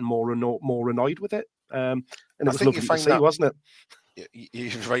they were getting more annoyed with it. And it was lovely to see, wasn't it?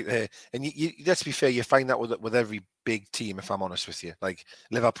 You're right there, and you let's be fair. You find that with every big team. If I'm honest with you, like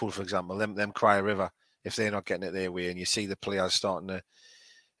Liverpool, for example, them cry a river if they're not getting it their way, and you see the players starting to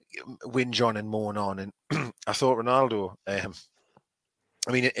whinge on and moan on. And I thought Ronaldo. I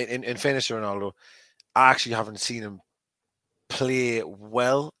mean, in fairness to Ronaldo, I actually haven't seen him play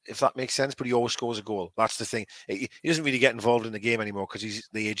well, if that makes sense, but he always scores a goal. That's the thing. He doesn't really get involved in the game anymore because he's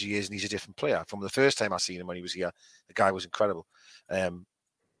the age he is and he's a different player. From the first time I seen him when he was here, the guy was incredible.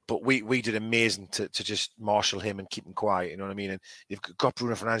 But we did amazing to just marshal him and keep him quiet, you know what I mean? And you've got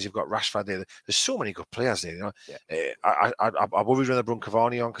Bruno Fernandes, you've got Rashford there. There's so many good players there, Yeah. I worried when they brought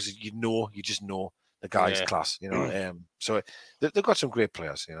Cavani on because you just know the guy's class, So they've got some great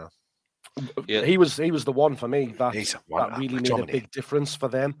players, Yeah. He was the one for me that really made a big difference for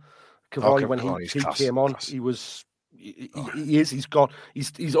them. Cavani, when he came on, he was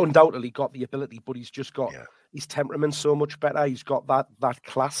he's undoubtedly got the ability, but he's just got his temperament so much better. He's got that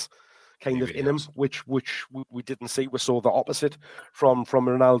class kind of in him, which we didn't see. We saw the opposite from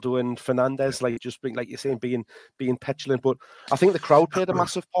Ronaldo and Fernandes, like just being, like you're saying, being petulant. But I think the crowd played a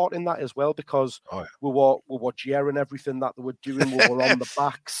massive part in that as well because we were jeering everything that they were doing. We were on the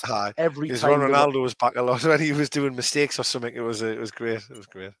backs every time. When Ronaldo was back a lot when he was doing mistakes or something. It was great. It was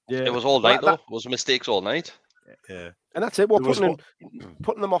great. Yeah, it was all night though. It was mistakes all night. Yeah, and that's it. We're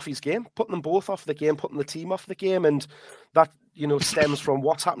putting them off his game, putting them both off the game, putting the team off the game, and that stems from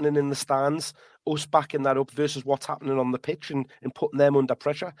what's happening in the stands, us backing that up versus what's happening on the pitch, and putting them under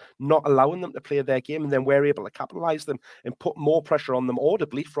pressure, not allowing them to play their game, and then we're able to capitalise them and put more pressure on them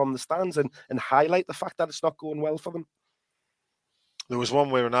audibly from the stands and highlight the fact that it's not going well for them. There was one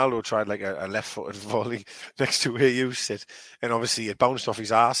where Ronaldo tried like a left-footed volley next to where you sit, and obviously it bounced off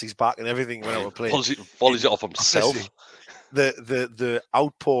his ass, his back, and everything when I was playing. Volleys it off himself. Honestly, the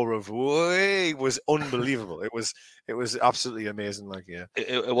outpour of "way" was unbelievable. It was absolutely amazing. Like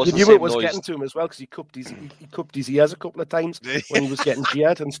it was. You knew it was getting to him as well because he cupped his ears a couple of times when he was getting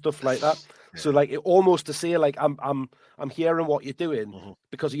jeered and stuff like that. So like it almost to say like I'm hearing what you're doing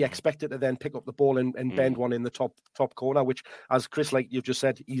because he expected to then pick up the ball and bend one in the top corner, which, as Chris, like you've just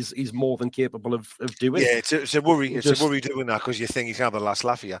said, he's more than capable of doing. Yeah, it's a worry. It's a worry doing that because you think he's gonna have the last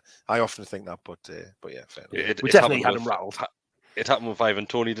laugh here. I often think that, but yeah, fair enough. We definitely had him rattled. It happened with Ivan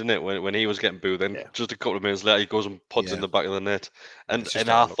Toney, didn't it? When he was getting booed, then just a couple of minutes later, he goes and puts in the back of the net. And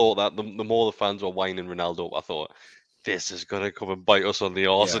I thought that the more the fans were whining Ronaldo, I thought, this is going to come and bite us on the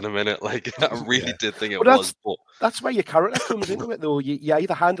arse in a minute. Like, I really did think it was. But that's where your character comes into it, though. You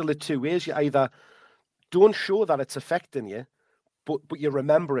either handle it two ways. You either don't show that it's affecting you, but you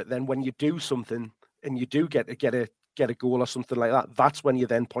remember it then when you do something and you do get a goal or something like that. That's when you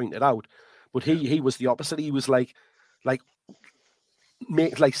then point it out. But he was the opposite. He was like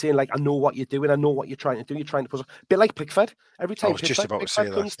saying, like, I know what you're doing. I know what you're trying to do. You're trying to push. A bit like Pickford. Every time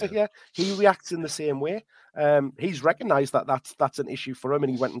Pickford comes to here, he reacts in the same way. He's recognised that that's an issue for him,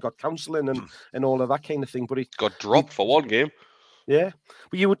 and he went and got counselling and all of that kind of thing. But he got dropped for one game. Yeah,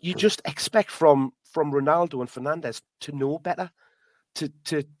 but you just expect from Ronaldo and Fernandes to know better, to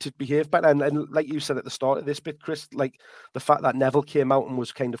behave better, and like you said at the start of this bit, Chris, like the fact that Neville came out and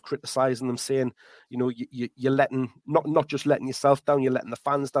was kind of criticising them, saying, you're letting not just letting yourself down, you're letting the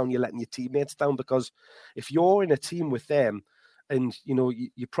fans down, you're letting your teammates down, because if you're in a team with them, and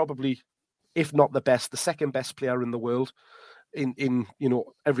you're probably, if not the best, the second best player in the world, in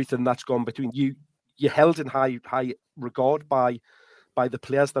everything that's gone between you, you're held in high regard by by the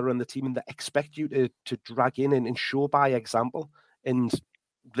players that are in the team and that expect you to drag in and show by example. And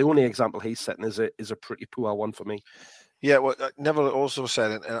the only example he's setting is a pretty poor one for me. Yeah, well, Neville also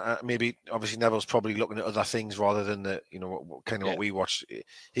said, and maybe obviously Neville's probably looking at other things rather than what we watched.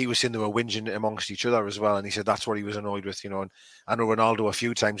 He was saying they were whinging amongst each other as well, and he said that's what he was annoyed with, And I know Ronaldo a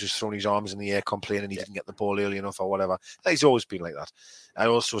few times was throwing his arms in the air, complaining he didn't get the ball early enough or whatever. He's always been like that. I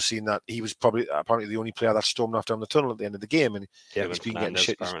also seen that he was apparently the only player that stormed off down the tunnel at the end of the game, and he's been getting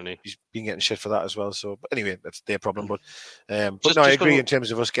shit. He's been getting shit for that as well. So, but anyway, that's their problem. But I agree in terms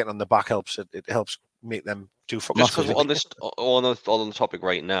of us getting on the back helps. It helps make them do fucking. Just because on the topic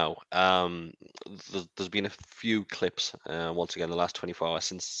right now, there's been a few clips once again the last 24 hours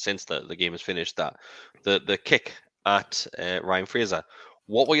since the game is finished, that the kick at Ryan Fraser.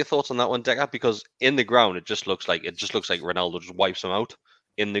 What were your thoughts on that one, Decker? Because in the ground it just looks like Ronaldo just wipes him out.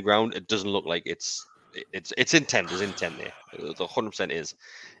 In the ground, it doesn't look like it's intent. There's intent there. It 100% is.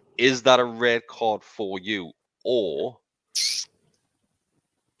 Is that a red card for you, or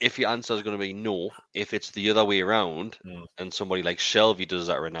if your answer is going to be no, if it's the other way around and somebody like Shelby does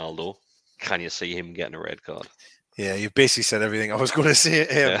that Ronaldo, can you see him getting a red card? Yeah, you've basically said everything I was going to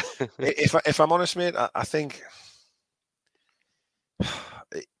say. If I'm honest, mate, I think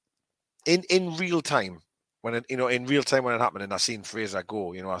in real time when it happened and I seen Fraser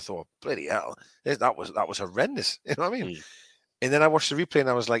go, I thought, bloody hell, that was horrendous. You know what I mean? And then I watched the replay and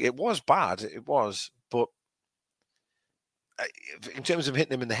I was like, it was bad, but in terms of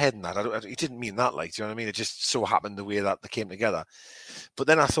hitting him in the head and that, he didn't mean that, like, do you know what I mean? It just so happened the way that they came together. But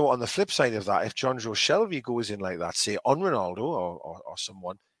then I thought on the flip side of that, if Jonjo Shelby goes in like that, say on Ronaldo or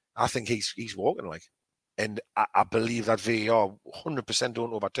someone, I think he's walking like. And I believe that VAR 100%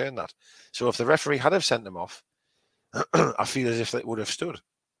 don't overturn that. So if the referee had have sent him off, I feel as if it would have stood.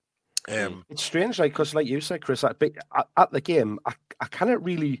 It's strange, like, because like you said, Chris, at the game, I cannot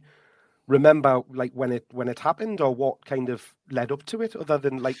really remember like when it happened or what kind of led up to it, other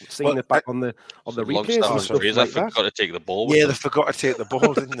than like seeing it back on the replays and stuff like that. They forgot to take the ball. Yeah, they forgot to take the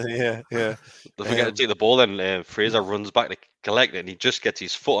ball, didn't they? Yeah. They forgot to take the ball, then Fraser runs back to collect it, and he just gets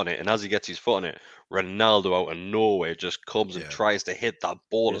his foot on it. And as he gets his foot on it, Ronaldo out of nowhere just comes and tries to hit that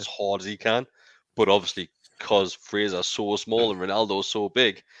ball as hard as he can. But obviously, because Fraser's so small and Ronaldo's so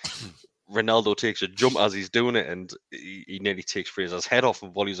big, Ronaldo takes a jump as he's doing it, and he nearly takes Fraser's head off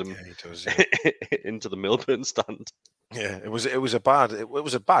and volleys him into the Milburn stand. Yeah, it was a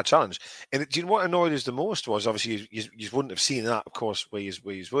bad challenge. And do you know what annoyed us the most was, obviously you wouldn't have seen that, of course, where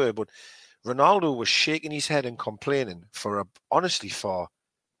you were, but Ronaldo was shaking his head and complaining for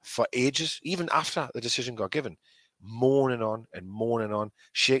ages, even after the decision got given, moaning on,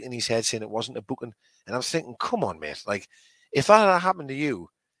 shaking his head, saying it wasn't a booking. And I was thinking, come on, mate, like if that had happened to you,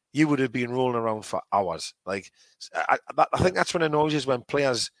 you would have been rolling around for hours. Like, I think that's when annoys us when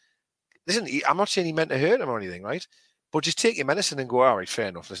players. Listen, I'm not saying he meant to hurt him or anything, right? But just take your medicine and go, all right, fair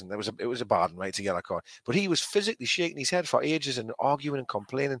enough. Listen, it was a bad one, right, to get a card. But he was physically shaking his head for ages and arguing and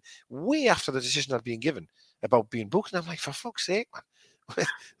complaining way after the decision had been given about being booked. And I'm like, for fuck's sake, man.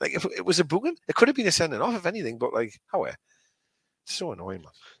 Like, if it was a booking, it could have been a sending off, if anything. But like, how? It's so annoying,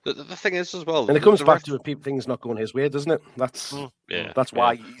 man. The thing is as well, and it comes back to things not going his way, doesn't it? That's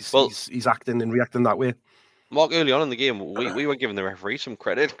why he's acting and reacting that way. Mark, early on in the game, we were giving the referee some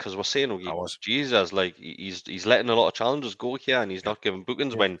credit because we're saying, Jesus, like he's letting a lot of challenges go here, and he's not giving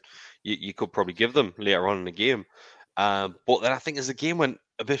bookings when you could probably give them later on in the game. But then I think as the game went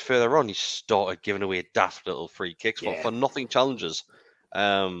a bit further on, he started giving away daft little free kicks for nothing challenges.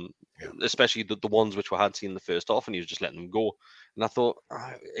 Especially the ones which we had seen in the first half, and he was just letting them go. And I thought,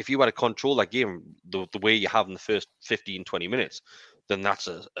 if you had to control that game the way you have in the first 15, 20 minutes, then that's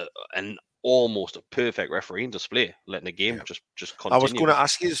an almost a perfect refereeing display, letting the game just continue. I was going to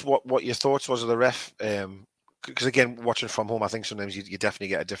ask you what your thoughts was of the ref, because again, watching from home, I think sometimes you definitely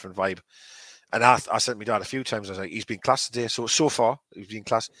get a different vibe. And I said to my dad a few times, I was like, he's been class today. So far, he's been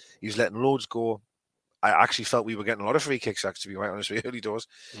class. He was letting loads go. I actually felt we were getting a lot of free kicks, actually, to be quite honest with you, early doors.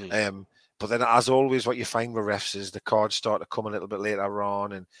 But then, as always, what you find with refs is the cards start to come a little bit later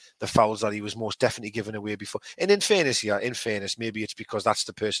on, and the fouls that he was most definitely giving away before. And in fairness, maybe it's because that's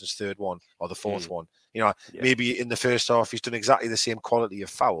the person's third one or the fourth one. Maybe in the first half he's done exactly the same quality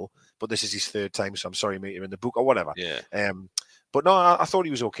of foul, but this is his third time, so I'm sorry, mate, you're in the book or whatever. But no, I thought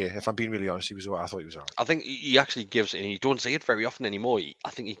he was okay. If I'm being really honest, I thought he was all right. I think he actually gives, and you don't see it very often anymore, I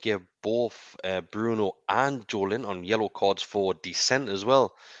think he gave both Bruno and Joe Linton yellow cards for dissent as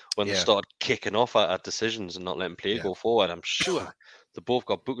well, when they started kicking off at decisions and not letting play go forward. I'm sure they both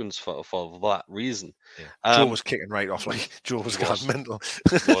got bookings for that reason. Yeah. Joe was kicking right off, like Joe was going mental.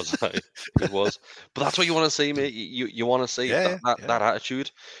 He was. But that's what you want to see, mate. You want to see that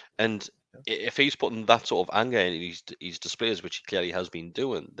attitude, and if he's putting that sort of anger in his displays, which he clearly has been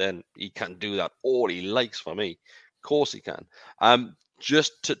doing, then he can do that all he likes for me. Of course he can.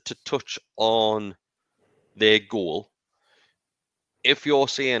 Just to touch on their goal, if you're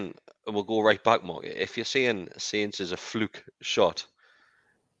saying, and we'll go right back, Mark, if you're saying Saints is a fluke shot,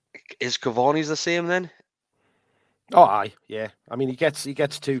 is Cavani's the same then? Oh, aye, yeah. I mean, he gets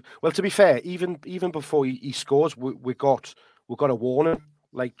to. Well, to be fair, even before he scores, we got a warning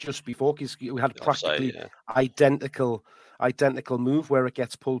like just before, because we had practically identical move where it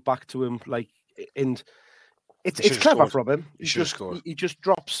gets pulled back to him, like, and it's clever from him. He just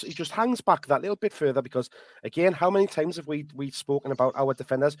hangs back that little bit further, because again, how many times have we've spoken about our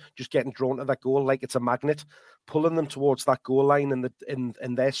defenders just getting drawn to that goal like it's a magnet, pulling them towards that goal line,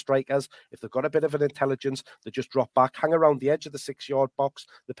 and their strikers, if they've got a bit of an intelligence, they just drop back, hang around the edge of the 6-yard box,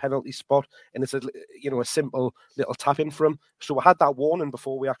 the penalty spot, and it's a simple little tap in for him. So we had that warning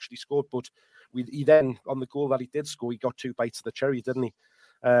before we actually scored, but he then, on the goal that he did score, he got 2 bites of the cherry, didn't he?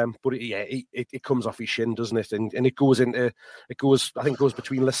 But it comes off his shin, doesn't it? And it goes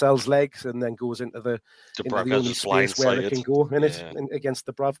between Lascelles' legs and then goes into the only space where it can go in it against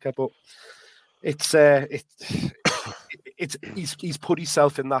Dubravka. But he's put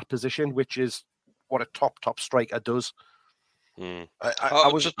himself in that position, which is what a top striker does. Just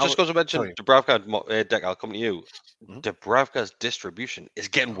because I mentioned Dubravka, Dick, I'll come to you. Dubravka's distribution is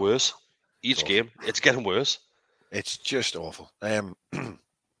getting worse each game. It's getting worse. It's just awful.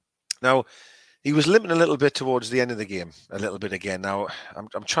 Now, he was limping a little bit towards the end of the game, a little bit again. Now,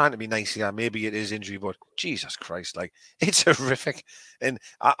 I'm trying to be nice here. Maybe it is injury, but Jesus Christ, like, it's horrific. And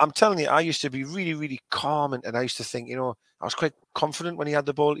I'm telling you, I used to be really, really calm, and I used to think, I was quite confident when he had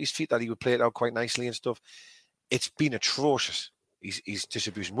the ball at his feet that he would play it out quite nicely and stuff. It's been atrocious, his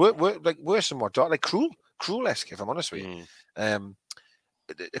distribution. Worse than what? Like cruel-esque, if I'm honest with you.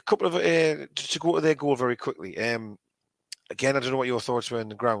 A couple of to go to their goal very quickly. Again, I don't know what your thoughts were on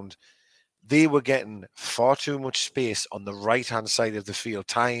the ground. They were getting far too much space on the right-hand side of the field,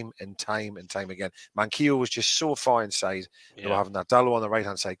 time and time again. Manquillo was just so far inside. They were having that Dallo on the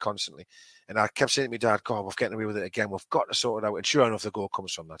right-hand side constantly. And I kept saying to my dad, God, we're getting away with it again. We've got to sort it out. And sure enough, the goal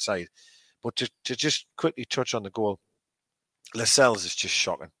comes from that side. But to just quickly touch on the goal, Lascelles is just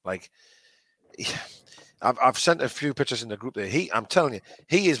shocking. Like, I've sent a few pictures in the group there. I'm telling you,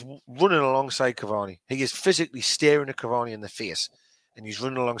 he is running alongside Cavani. He is physically staring at Cavani in the face, and he's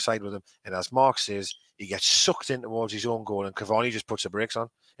running alongside with him. And as Mark says, he gets sucked in towards his own goal, and Cavani just puts the brakes on,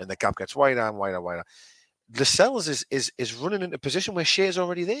 and the gap gets wider and wider. Lascelles is running into a position where Shea's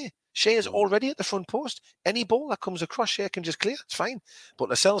already there. Shea is already at the front post. Any ball that comes across Shea can just clear. It's fine. But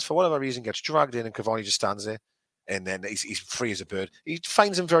Lascelles, for whatever reason, gets dragged in, and Cavani just stands there. And then he's free as a bird. He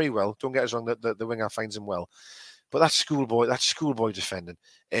finds him very well. Don't get us wrong, the winger finds him well. But that schoolboy defending.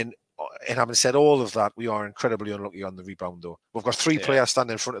 And having said all of that, we are incredibly unlucky on the rebound, though. We've got 3 players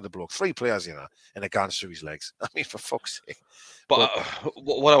standing in front of the bloke. 3 players, and it gone through his legs. I mean, for fuck's sake. But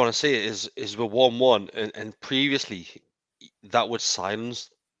what I want to say is we're 1-1, and previously that would silence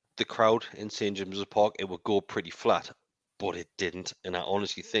the crowd in St. James's Park. It would go pretty flat. But it didn't, and I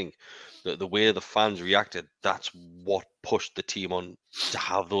honestly think that the way the fans reacted, that's what pushed the team on to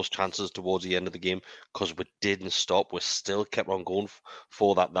have those chances towards the end of the game, because we didn't stop. We still kept on going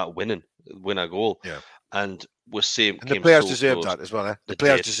for that winner goal. Yeah. And we're seeing the players deserve that as well. Eh? The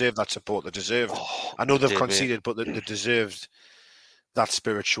players deserve that support. They deserved. I know they've conceded, but they deserved that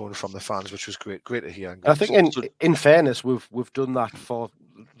spirit shown from the fans, which was great to hear. I think in fairness, we've done that for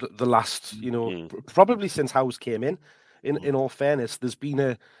the last, probably since House came in. In all fairness, there's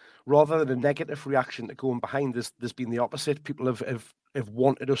been rather than a negative reaction to going behind, there's been the opposite. People have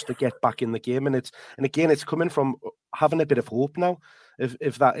wanted us to get back in the game, and again it's coming from having a bit of hope now.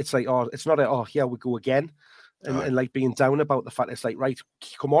 If that, it's like, it's not here we go again, and like being down about the fact it's like, right,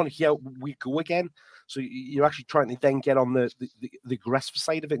 come on, here we go again. So you're actually trying to then get on the aggressive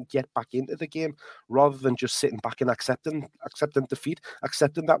side of it and get back into the game, rather than just sitting back and accepting defeat,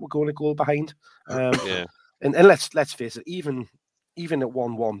 accepting that we're going to go behind. And let's face it, even at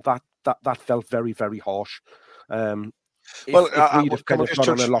 1-1, that felt very, very harsh. If we'd have kind of gone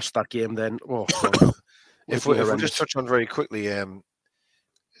on and lost that game, then if we just touch on very quickly,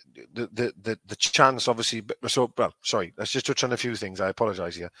 the chance, obviously. Let's just touch on a few things. I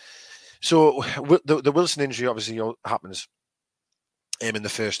apologise here. So the Wilson injury obviously happens in the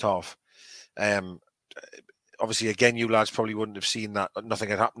first half. Obviously, again, you lads probably wouldn't have seen that.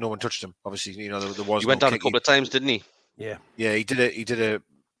 Nothing had happened. No one touched him. Obviously, there was. He went down a couple of times, didn't he? Yeah, he did a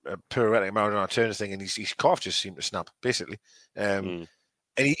pirouetting Maradona Turner thing, and his calf just seemed to snap, basically. And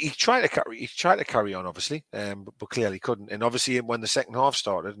he tried to carry on, obviously, but clearly couldn't. And obviously, when the second half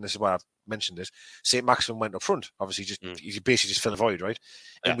started, and this is why I've mentioned this, St. Maximin went up front. Obviously, he basically just fill a void, right?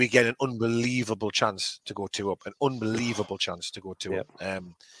 And we get an unbelievable chance to go 2 up,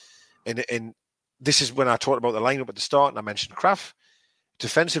 And this is when I talked about the lineup at the start, and I mentioned Kraft.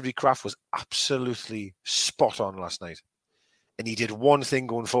 Defensively, Kraft was absolutely spot on last night. And he did one thing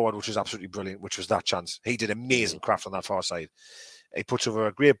going forward, which was absolutely brilliant, which was that chance. He did amazing Kraft on that far side. He puts over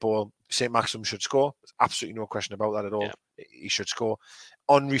a great ball. St. Maximin should score. There's absolutely no question about that at all. Yeah. He should score.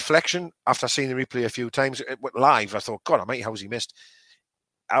 On reflection, after seeing the replay a few times live, I thought, God almighty, how's he missed?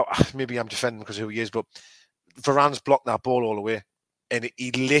 Maybe I'm defending because of who he is, but Varane's blocked that ball all the way. And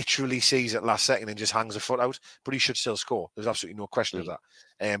he literally sees it last second and just hangs a foot out. But he should still score. There's absolutely no question of that.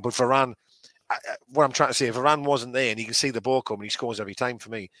 But Varane, what I'm trying to say, if Varane wasn't there and he can see the ball come and he scores every time for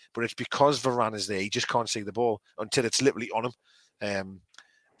me, but it's because Varane is there, he just can't see the ball until it's literally on him.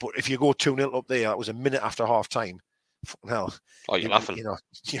 But if you go 2-0 up there, that was a minute after half time. Hell, you're laughing.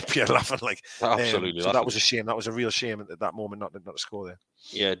 You're laughing like absolutely. So laughing. That was a shame. That was a real shame at that moment not to score there.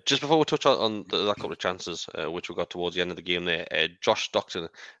 Yeah, just before we touch on that couple of chances, which we got towards the end of the game there, Josh Stockton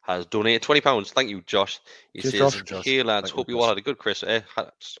has donated £20. Thank you, Josh. He says, "Hey lads, hope you all had a good Christmas.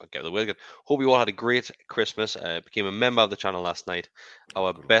 I'll get the word again. Hope you all had a great Christmas. Became a member of the channel last night.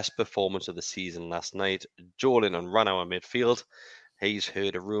 Our best performance of the season last night. Jolin and Ranauer midfield. He's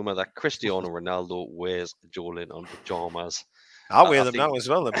heard a rumour that Cristiano Ronaldo wears Jolin on pajamas. I'll wear them now as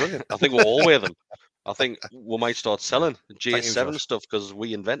well. They're brilliant. I think we'll all wear them. I think we might start selling J7 stuff because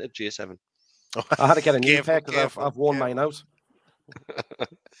we invented J7. I had to get a new pair because I've worn mine out.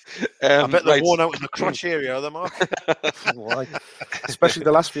 I bet they're worn out in the crotch area, are they, Mark? Especially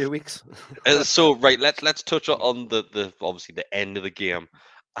the last few weeks. So let's touch on the obviously the end of the game,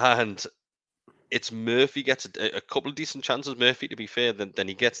 and it's Murphy gets a couple of decent chances. Murphy, to be fair, then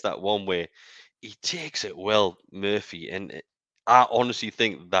he gets that one where he takes it well, Murphy, and I honestly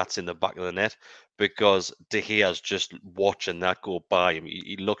think that's in the back of the net because De Gea's just watching that go by him.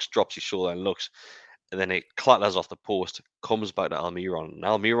 He looks, drops his shoulder and looks, and then it clatters off the post, comes back to Almiron. And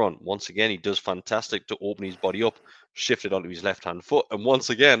Almiron, once again, he does fantastic to open his body up, shift it onto his left-hand foot. And once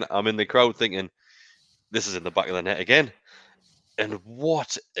again, I'm in the crowd thinking, this is in the back of the net again. And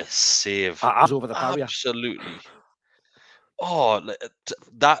what a save. Over the barrier. Absolutely. Oh,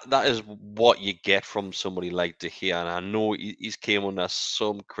 that is what you get from somebody like De Gea. And I know he's came under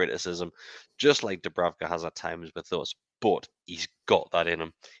some criticism, just like Dubravka has at times with us. But he's got that in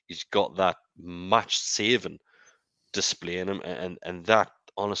him. He's got that match-saving display in him. And that,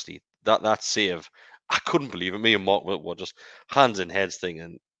 honestly, that save, I couldn't believe it. Me and Mark were just hands in heads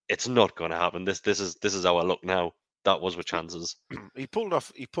thinking, it's not going to happen. This is how I look now. That was with chances. He pulled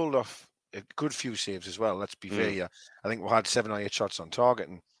off a good few saves as well. Let's be fair. Yeah, I think we had 7 or 8 shots on target,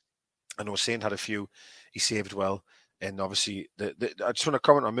 and I know Saint had a few. He saved well, and obviously, I just want to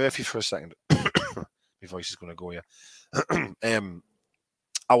comment on Murphy for a second. My voice is going to go here.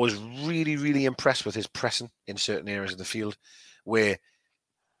 I was really, really impressed with his pressing in certain areas of the field, where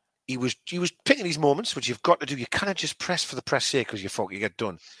he was picking these moments, which you've got to do. You can't just press for the press sake because you get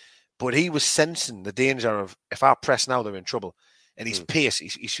done. But he was sensing the danger of, if I press now, they're in trouble. And his pace,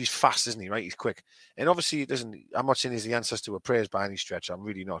 he's fast, isn't he? Right? He's quick. And obviously, I'm not saying he's the answers to a praise by any stretch. I'm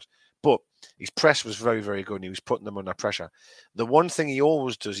really not. But his press was very, very good. And he was putting them under pressure. The one thing he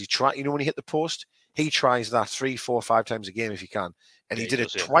always does, when he hit the post, he tries that 3, 4, 5 times a game if he can. And he did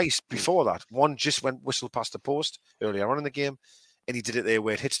it twice before that. One just went whistled past the post earlier on in the game. And he did it there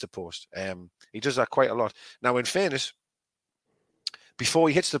where it hits the post. He does that quite a lot. Now, in fairness, before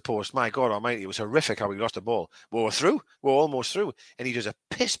he hits the post, my God almighty, it was horrific how he lost the ball. We're through. We're almost through. And he does a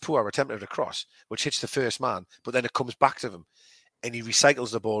piss-poor attempt at a cross, which hits the first man, but then it comes back to him. And he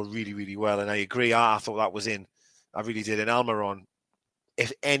recycles the ball really, really well. And I agree. I thought that was in. I really did. And Almiron,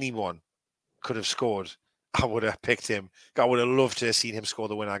 if anyone could have scored, I would have picked him. I would have loved to have seen him score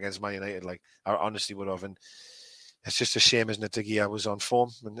the winner against Man United. Like, I honestly would have. And it's just a shame, isn't it? De Gea was on form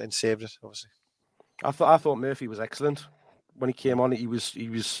and saved it, obviously. I thought Murphy was excellent. When he came on, he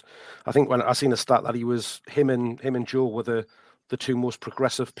was. I think when I seen a stat that him and Joe were the two most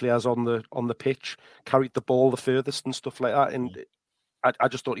progressive players on the pitch. Carried the ball the furthest and stuff like that. And I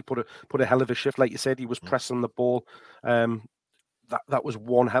just thought he put a hell of a shift. Like you said, he was pressing the ball. That was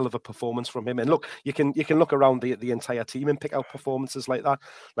one hell of a performance from him. And look, you can look around the entire team and pick out performances like that.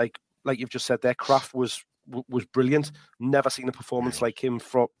 Like you've just said, their Kraft was brilliant. Never seen a performance like him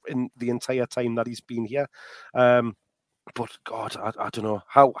in the entire time that he's been here. But God, I don't know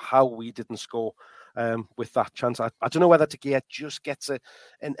how we didn't score with that chance. I don't know whether De Gea just gets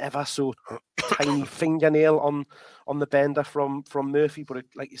an ever so tiny fingernail on the bender from Murphy, but it,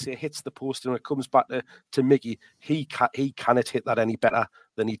 like you say, hits the post and it comes back to Miggy. He cannot hit that any better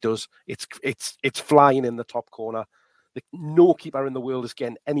than he does. It's flying in the top corner. No keeper in the world is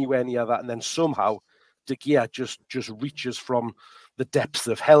getting anywhere near that, and then somehow De Gea just reaches from the depths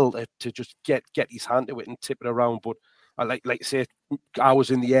of hell to just get his hand to it and tip it around. But I like to say, I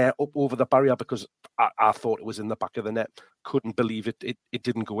was in the air up over the barrier because I thought it was in the back of the net. Couldn't believe it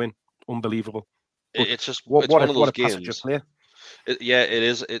didn't go in. Unbelievable. But it's just what one of those a passage games. of play. It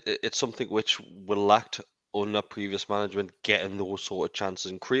is. It's something which we lacked under previous management, getting those sort of chances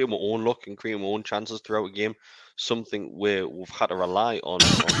and creating our own luck and creating our own chances throughout a game. Something where we've had to rely on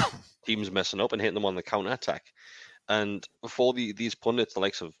teams messing up and hitting them on the counter attack. And before these pundits, the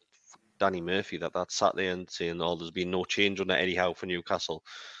likes of Danny Murphy, that sat there and saying, "Oh, there's been no change under Eddie Howe for Newcastle.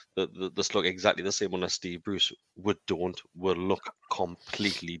 This look exactly the same under Steve Bruce." We look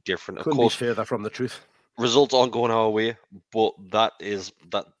completely different. Couldn't of course, be further from the truth. Results aren't going our way, but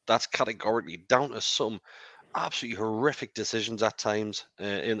that's categorically down to some absolutely horrific decisions at times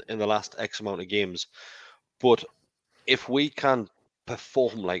in the last X amount of games. But if we can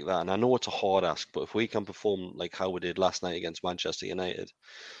perform like that, and I know it's a hard ask, but if we can perform like how we did last night against Manchester United,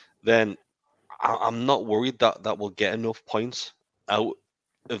 then I'm not worried that we'll get enough points out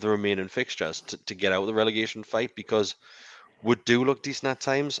of the remaining fixtures to get out of the relegation fight, because we do look decent at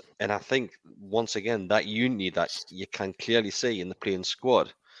times. And I think, once again, that unity that you can clearly see in the playing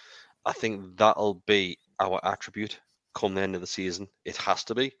squad, I think that'll be our attribute come the end of the season. It has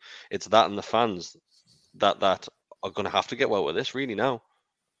to be. It's that and the fans that are going to have to get well with this, really, now.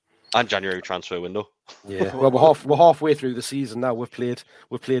 And January transfer window. Yeah, well, we're halfway through the season now. We've played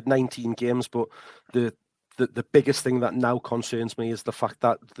 19 games, but the biggest thing that now concerns me is the fact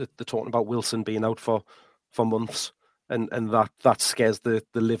that they're talking about Wilson being out for months, and that scares the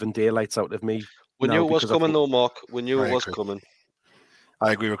living daylights out of me. We knew it was coming, though, Mark. We knew it was coming.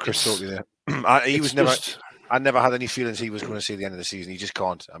 I agree with Chris totally there. I never had any feelings he was going to see the end of the season. He just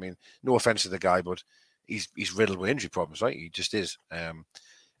can't. I mean, no offense to the guy, but he's riddled with injury problems, right? He just is.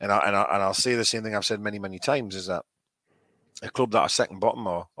 And I'll say the same thing I've said many times, is that a club that are second bottom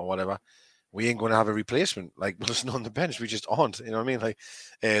or whatever, we ain't going to have a replacement like Wilson on the bench. We just aren't. You know what I mean? Like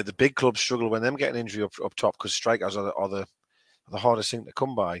the big clubs struggle when them get an injury up top, because strikers are the hardest thing to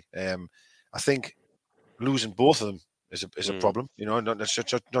come by. I think losing both of them is a problem. You know,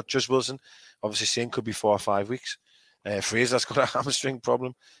 not just Wilson. Obviously, Saint could be 4 or 5 weeks. Fraser's got a hamstring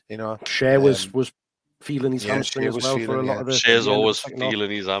problem. You know, Shea was feeling his hamstring as well for a lot of the. Shea's always feeling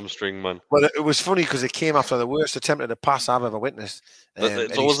his hamstring, man. Well, it was funny because it came after the worst attempt at a pass I've ever witnessed.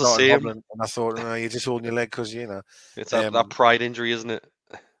 It's always the same. And I thought, no, you're just holding your leg because, you know. It's that pride injury, isn't it?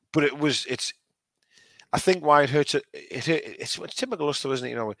 But I think why it hurts, it's typical us though, isn't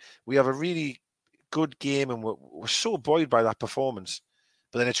it? You know, we have a really good game and we're so buoyed by that performance,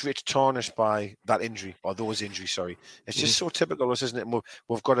 but then it's tarnished by that injury, or those injuries, sorry. It's just so typical us, isn't it? And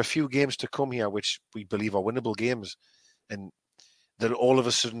we've got a few games to come here which we believe are winnable games, and then all of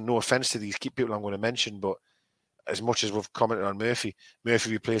a sudden, no offence to these people I'm going to mention, but as much as we've commented on Murphy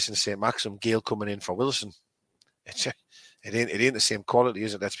replacing St. Maxim, Gale coming in for Wilson, it ain't the same quality,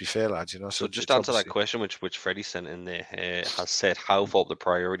 is it? Let's be fair, lads. You know. So just answer that question, which Freddie sent in there, has said how far up the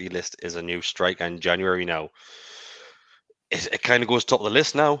priority list is a new striker in January now. It kind of goes top of the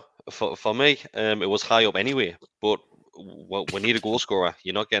list now for me. It was high up anyway, but we need a goal scorer.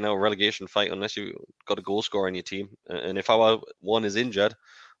 You're not getting out of a relegation fight unless you got a goal scorer in your team. And if our one is injured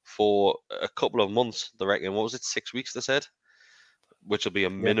for a couple of months, they reckon, what was it, 6 weeks? They said, which will be a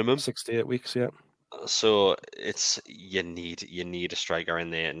minimum 6 to 8 weeks. Yeah. So you need a striker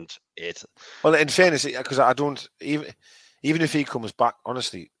in there, and well, in fairness, because I don't even if he comes back,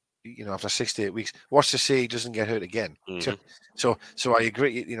 honestly, you know, after 6 to 8 weeks, what's to say he doesn't get hurt again? Mm-hmm. So I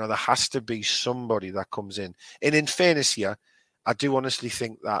agree. You know, there has to be somebody that comes in. And in fairness here, I do honestly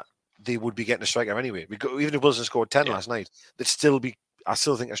think that they would be getting a striker anyway. Even if Wilson scored 10 last night, I still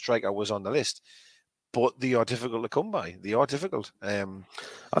think a striker was on the list. But they are difficult to come by. They are difficult.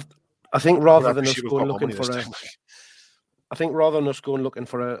 I think rather than us going looking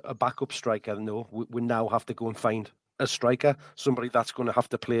for a backup striker, no, we now have to go and find a striker, somebody that's going to have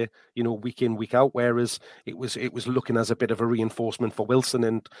to play, you know, week in, week out. Whereas it was looking as a bit of a reinforcement for Wilson,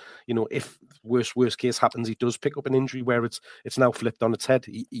 and you know, if worst case happens, he does pick up an injury where it's now flipped on its head.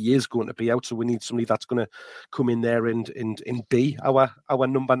 He is going to be out, so we need somebody that's going to come in there and be our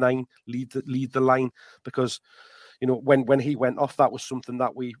number 9, lead the line, because you know, when he went off, that was something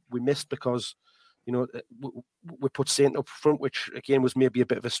that we missed, because You know, we put Saint up front, which again was maybe a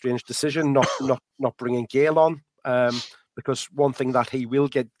bit of a strange decision, not bringing Gale on. Because one thing that he will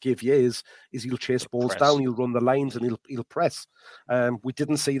give you is he'll chase balls down, he'll run the lines, and he'll press. We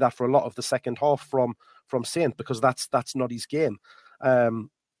didn't see that for a lot of the second half from Saint, because that's not his game.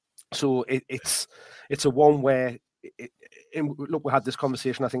 So it's a one where look, we had this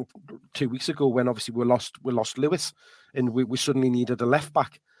conversation I think 2 weeks ago when obviously we lost Lewis, and we suddenly needed a left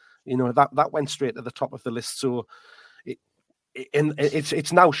back. You know, that went straight to the top of the list. So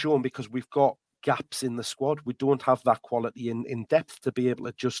it's now shown, because we've got gaps in the squad. We don't have that quality in depth to be able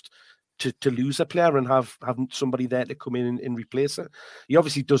to just to lose a player and have somebody there to come in and replace it. He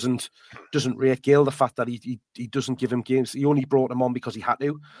obviously doesn't rate Gale the fact that he doesn't give him games. He only brought him on because he had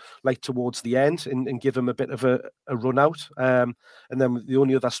to, like towards the end, and give him a bit of a run out. And then the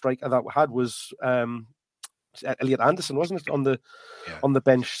only other striker that we had was Elliot Anderson, wasn't it, on the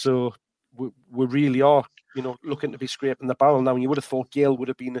bench? So we really are, you know, looking to be scraping the barrel now. And you would have thought Gale would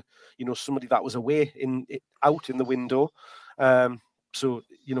have been, you know, somebody that was away out in the window. So,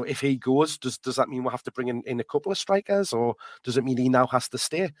 you know, if he goes, does that mean we'll have to bring in a couple of strikers, or does it mean he now has to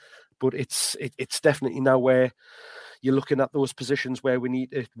stay? But it's definitely now where you're looking at those positions where we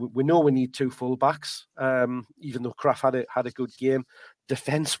know we need two full backs. Even though Kraft had a good game,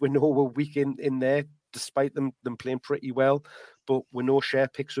 defence, we know we're weak in there, despite them playing pretty well. But we know Cher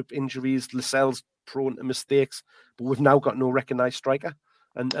picks up injuries, Lascelles prone to mistakes, but we've now got no recognised striker.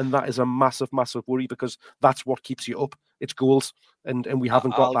 And that is a massive, massive worry, because that's what keeps you up. It's goals, and we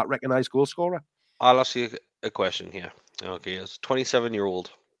haven't got that recognised goal scorer. I'll ask you a question here. Okay, as a 27-year-old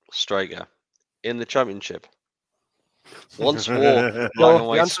striker in the Championship, once wore black and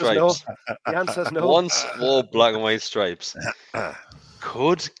white stripes. No. The answer's no. Once wore black and white stripes.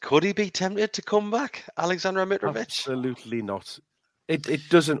 Could he be tempted to come back, Alexander Mitrovic? Absolutely not. It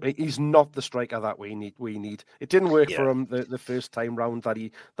doesn't. He's not the striker that we need. It didn't work for him the first time round that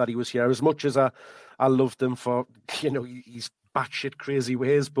he was here. As much as I loved him for, you know, he's batshit crazy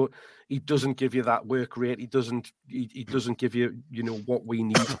ways, but he doesn't give you that work rate. He doesn't give you, you know, what we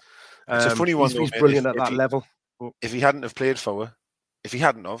need. It's a funny one. He's brilliant at that level. If he hadn't have played for,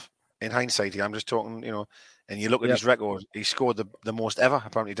 in hindsight, I'm just talking, you know, and you look at his record, he scored the most ever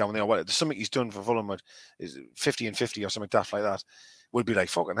apparently down there. There's something he's done for Fulham is 50 and 50 or something daft like that. Would be like,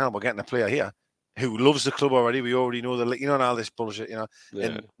 fucking hell, we're getting a player here who loves the club already. We already know you know, and all this bullshit, you know,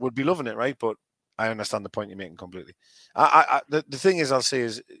 and would be loving it, right? But I understand the point you're making completely. The thing is, I'll say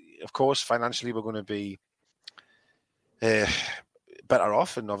is, of course, financially we're going to be better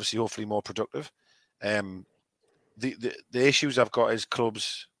off, and obviously, hopefully, more productive. The issues I've got is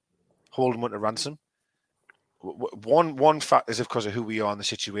clubs holding one to ransom. One fact is, of course, of who we are in the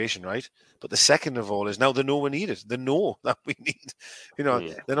situation, right? But the second of all is now they know we need it. They know that we need, you know,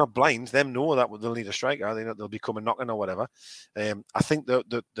 they're not blind. Them know that they'll need a striker. They know they'll be coming knocking or whatever. I think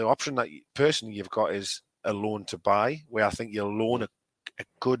the option that personally you've got is a loan to buy, where I think you'll loan a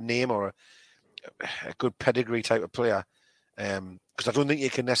good name or a good pedigree type of player, because I don't think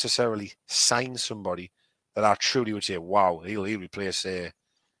you can necessarily sign somebody that I truly would say, wow, he'll replace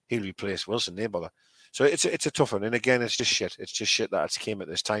Wilson. They bother. So it's a tough one, and again, it's just shit. It's just shit that it's came at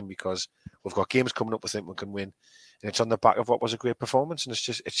this time, because we've got games coming up. We think we can win, and it's on the back of what was a great performance, and it's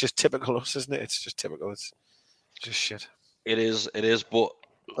just typical us, isn't it? It's just typical. It's just shit. It is. But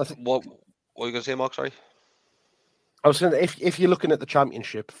what were you going to say, Mark? Sorry. I was saying, if you're looking at the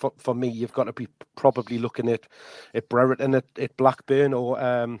Championship, for me, you've got to be probably looking at Brereton, at Blackburn,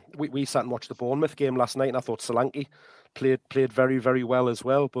 or we sat and watched the Bournemouth game last night, and I thought Solanke played very, very well as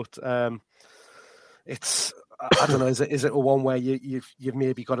well, but. It's, I don't know, is it a one where you've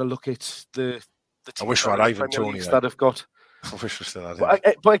maybe got to look at the teams I wish we had Ivan Toney that have got. I wish we still had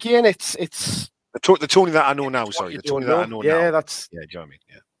him. But again, it's the Toney that I know now. Sorry, the Toney that I know now. Yeah, that's do you know what I mean?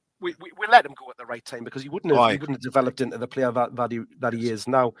 Yeah. We let him go at the right time, because he wouldn't have developed into the player that he is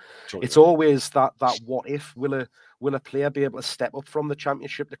now. Totally. It's always that what if will a player be able to step up from the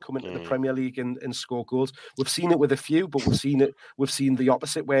Championship to come into the Premier League and score goals? We've seen it with a few, but we've seen the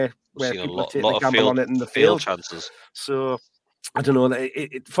opposite where people take the gamble on it in the field chances. So I don't know.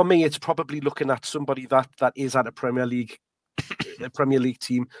 For me, it's probably looking at somebody that is at a Premier League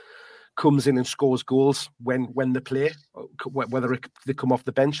team, comes in and scores goals when they play, whether they come off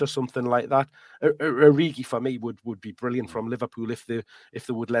the bench or something like that. Origi for me would be brilliant from Liverpool if they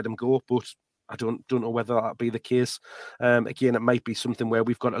would let him go, but I don't know whether that'll be the case. Again, it might be something where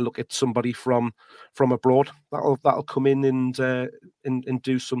we've got to look at somebody from abroad that'll come in and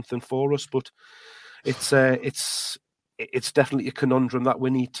do something for us. But it's definitely a conundrum that we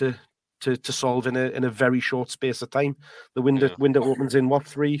need to to solve in a very short space of time. The window opens in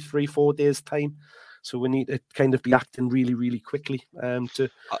 3-4 days time, so we need to kind of be acting really, really quickly to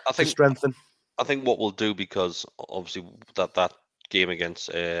strengthen. I think what we'll do, because obviously that game against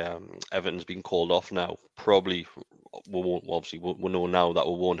Everton's been called off now, probably we know now that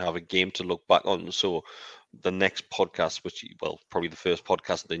we won't have a game to look back on. So the next podcast, probably the first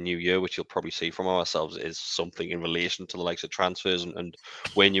podcast of the new year, which you'll probably see from ourselves, is something in relation to the likes of transfers and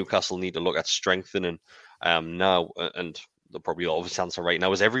where Newcastle need to look at strengthening now. And the probably obvious answer right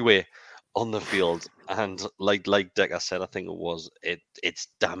now is everywhere on the field. And like Decker said, I think it's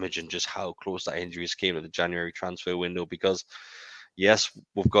damaging just how close that injuries came to the January transfer window, because yes,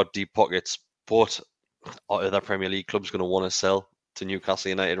 we've got deep pockets, but are other Premier League clubs going to want to sell to Newcastle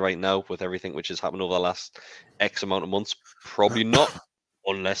United right now with everything which has happened over the last X amount of months? Probably not,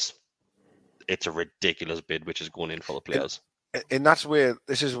 unless it's a ridiculous bid which is going in for the players. And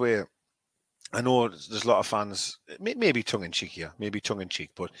this is where I know there's a lot of fans, maybe tongue-in-cheek here,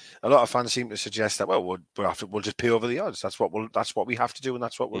 but a lot of fans seem to suggest that, well, we'll just pay over the odds. That's what we have to do, and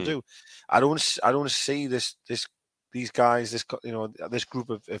that's what we'll do. I don't see these guys, this group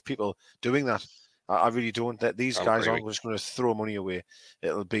of people doing that. I really don't. That these guys aren't just going to throw money away.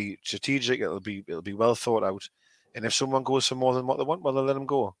 It'll be strategic. It'll be well thought out. And if someone goes for more than what they want, well, they'll let them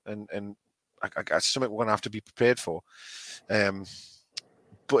go. And that's something we're going to have to be prepared for.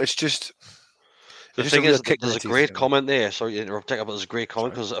 But it's just. The thing is, there's a great comment there. Sorry to interrupt, but there's a great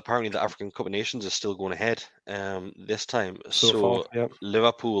comment because apparently the African Cup of Nations is still going ahead this time. So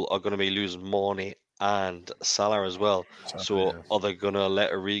Liverpool are going to be losing Mane and Salah as well. Are they going to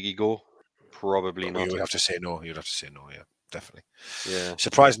let Origi go? Probably not. You would have to say no. You'd have to say no. Yeah, definitely. Yeah.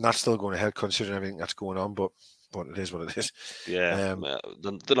 Surprising that's still going ahead considering everything that's going on, but it is what it is. Yeah.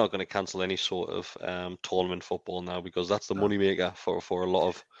 They're not going to cancel any sort of tournament football now, because that's the moneymaker for a lot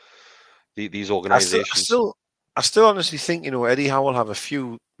of these organisations. I still honestly think, Eddie Howe will have a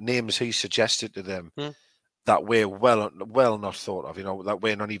few names he suggested to them that we're well not thought of. That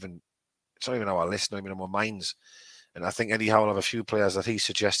we're not even. It's not even on our list, not even on our minds. And I think Eddie Howe will have a few players that he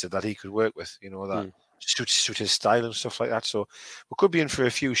suggested that he could work with, that suit his style and stuff like that. So we could be in for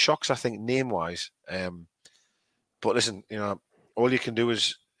a few shocks, I think, name-wise. But listen, all you can do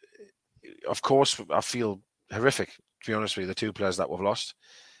is, of course, I feel horrific, to be honest with you, the two players that we've lost.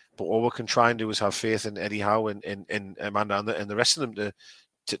 But all we can try and do is have faith in Eddie Howe and Amanda and the rest of them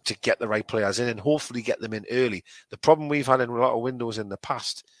to get the right players in and hopefully get them in early. The problem we've had in a lot of windows in the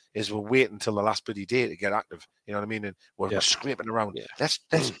past is we're waiting until the last bloody day to get active. You know what I mean? And we're scraping around. Yeah. Let's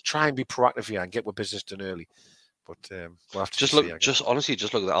try and be proactive here and get our business done early. But we'll have to just look at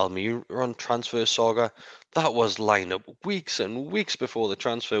the Almiron transfer saga. That was lined up weeks and weeks before the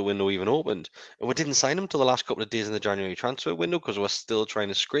transfer window even opened, and we didn't sign him till the last couple of days in the January transfer window because we're still trying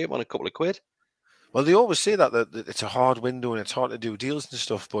to scrape on a couple of quid. Well, they always say that it's a hard window and it's hard to do deals and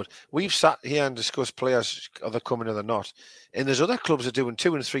stuff, but we've sat here and discussed players, are they coming or they're not. And there's other clubs that are doing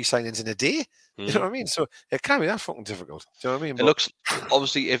 2 and 3 signings in a day. You know what I mean? So it can't be that fucking difficult. Do you know what I mean? It looks,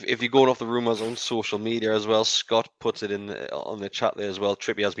 obviously, if you're going off the rumours on social media as well, Scott puts it on the chat there as well.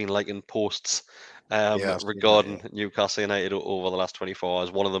 Trippy has been liking posts regarding Newcastle United over the last 24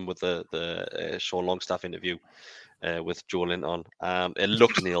 hours. One of them with the Sean Longstaff interview. With Joe Linton. It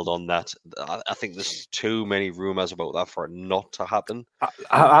looks nailed on that. I think there's too many rumours about that for it not to happen.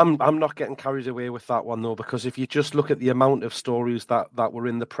 I'm not getting carried away with that one though, because if you just look at the amount of stories that were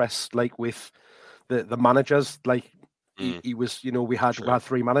in the press, like with the managers, like he was, we had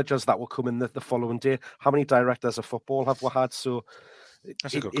 3 managers that will come in the following day. How many directors of football have we had? So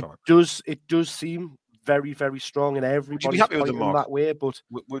it does seem very, very strong, and everybody's pointing that way. But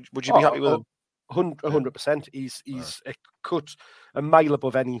would you be happy with him? 100%. He's a cut a mile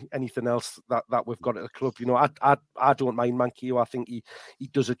above anything else that we've got at the club. I don't mind Manquillo. I think he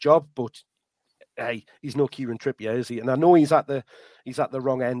does a job, but hey, he's no Kieran Trippier, is he? And I know he's at the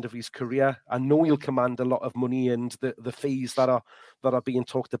wrong end of his career. I know he'll command a lot of money, and the fees that are being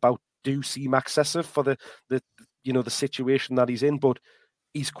talked about do seem excessive for the situation that he's in, but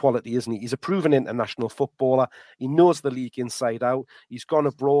he's quality, isn't he? He's a proven international footballer. He knows the league inside out. He's gone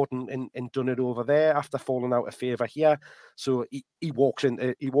abroad and done it over there after falling out of favour here. So he walks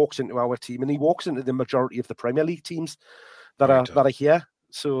into our team, and he walks into the majority of the Premier League teams that are here.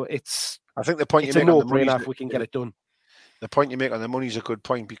 So I think the point it's you a make no-brainer if we can get it done. The point you make on the money is a good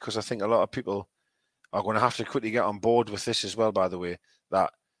point, because I think a lot of people are going to have to quickly get on board with this as well, by the way,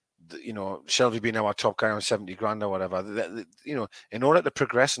 that Shelby being our top guy on 70 grand or whatever. In order to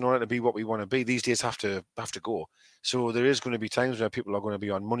progress, in order to be what we want to be, these days have to go. So there is going to be times where people are going to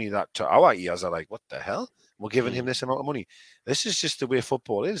be on money that to our ears are like, what the hell? We're giving him this amount of money. This is just the way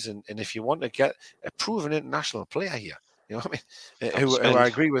football is. And if you want to get a proven international player here, you know what I mean? Who I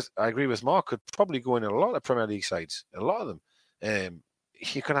agree with Mark, could probably go in a lot of Premier League sides, a lot of them.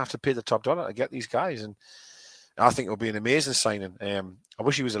 You're going to have to pay the top dollar to get these guys. And I think it'll be an amazing signing. I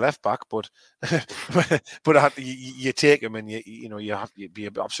wish he was a left back, but you take him and you'd be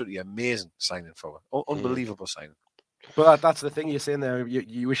absolutely amazing signing for him. Unbelievable signing. But that's the thing you're saying there.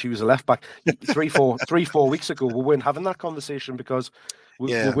 You wish he was a left back. 3-4 weeks ago, we weren't having that conversation because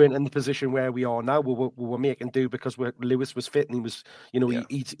we weren't in the position where we are now. We were making do because Lewis was fit and he was,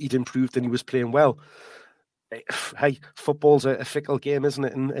 he'd improved and he was playing well. Hey, football's a fickle game, isn't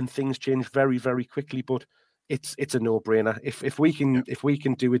it? And things change very, very quickly. But it's a no-brainer. If we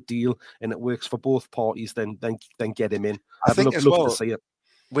can do a deal and it works for both parties, then get him in. I'd love to see it.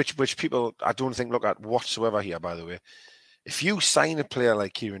 Which people I don't think look at whatsoever here, by the way. If you sign a player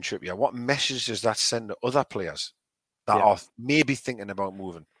like Kieran Trippier, what message does that send to other players that are maybe thinking about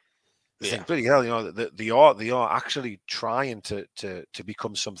moving? They think, bloody hell, they are actually trying to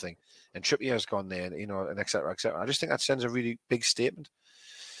become something. And Trippier's gone there, and et cetera, et cetera. I just think that sends a really big statement.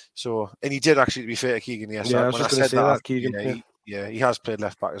 So, and he did actually, to be fair to Keegan, yes. Yeah, I was just going to say that, Keegan. He has played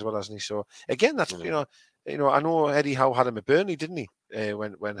left back as well, hasn't he? So again, that's I know Eddie Howe had him at Burnley, didn't he?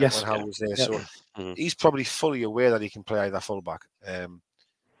 When Howe was there, so he's probably fully aware that he can play either fullback. But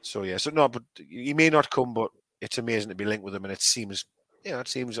he may not come, but it's amazing to be linked with him, and it seems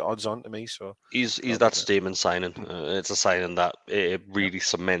odds on to me. So he's that statement signing. It's a signing that it really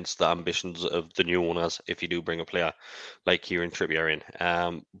cements the ambitions of the new owners. If you do bring a player like Kieran Trippier in,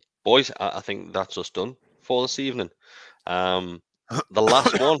 boys, I think that's us done for this evening. The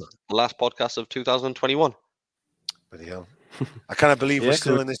last podcast of 2021. Bloody hell. I can't believe we're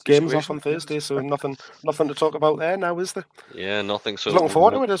still in this game's off on Thursday, so nothing to talk about there now, is there? Yeah, nothing. So looking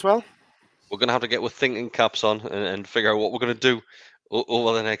forward to it as well. We're going to have to get with thinking caps on and figure out what we're going to do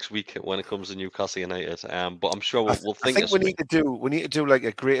over the next week when it comes to Newcastle United. But I'm sure we'll think. I think we need to do like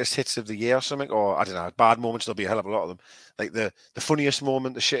a greatest hits of the year or something, or I don't know, bad moments. There'll be a hell of a lot of them. Like the funniest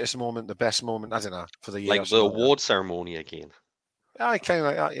moment, the shittest moment, the best moment. I don't know, for the year. Like the award ceremony again. I kind of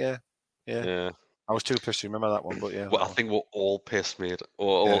like that. Yeah. I was too pissed to remember that one, but yeah. Well, I think we're all pissed, mate.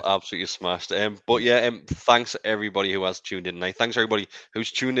 All absolutely smashed. Thanks everybody who has tuned in tonight. Thanks everybody who's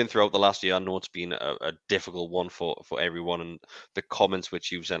tuned in throughout the last year. I know it's been a difficult one for everyone, and the comments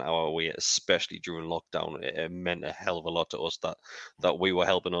which you've sent our way, especially during lockdown, it meant a hell of a lot to us that we were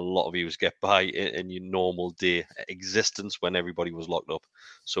helping a lot of you get by in your normal day existence when everybody was locked up.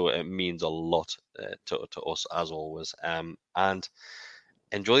 So it means a lot to us as always. And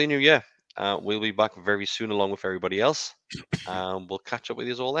enjoy the new year. We'll be back very soon along with everybody else. We'll catch up with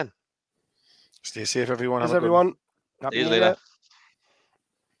you all then. Stay safe, everyone. Thanks, everyone. See you later.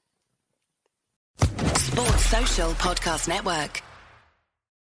 Sports Social Podcast Network.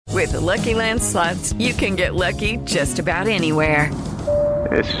 With the Lucky Land Slots, you can get lucky just about anywhere.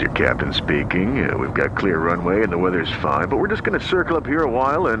 This is your captain speaking. We've got clear runway and the weather's fine, but we're just going to circle up here a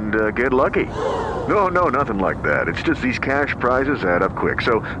while and get lucky. No, nothing like that. It's just these cash prizes add up quick.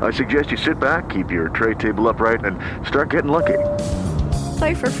 So I suggest you sit back, keep your tray table upright, and start getting lucky.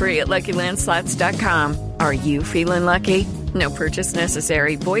 Play for free at LuckyLandSlots.com. Are you feeling lucky? No purchase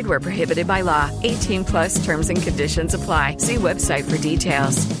necessary. Void where prohibited by law. 18+ terms and conditions apply. See website for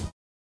details.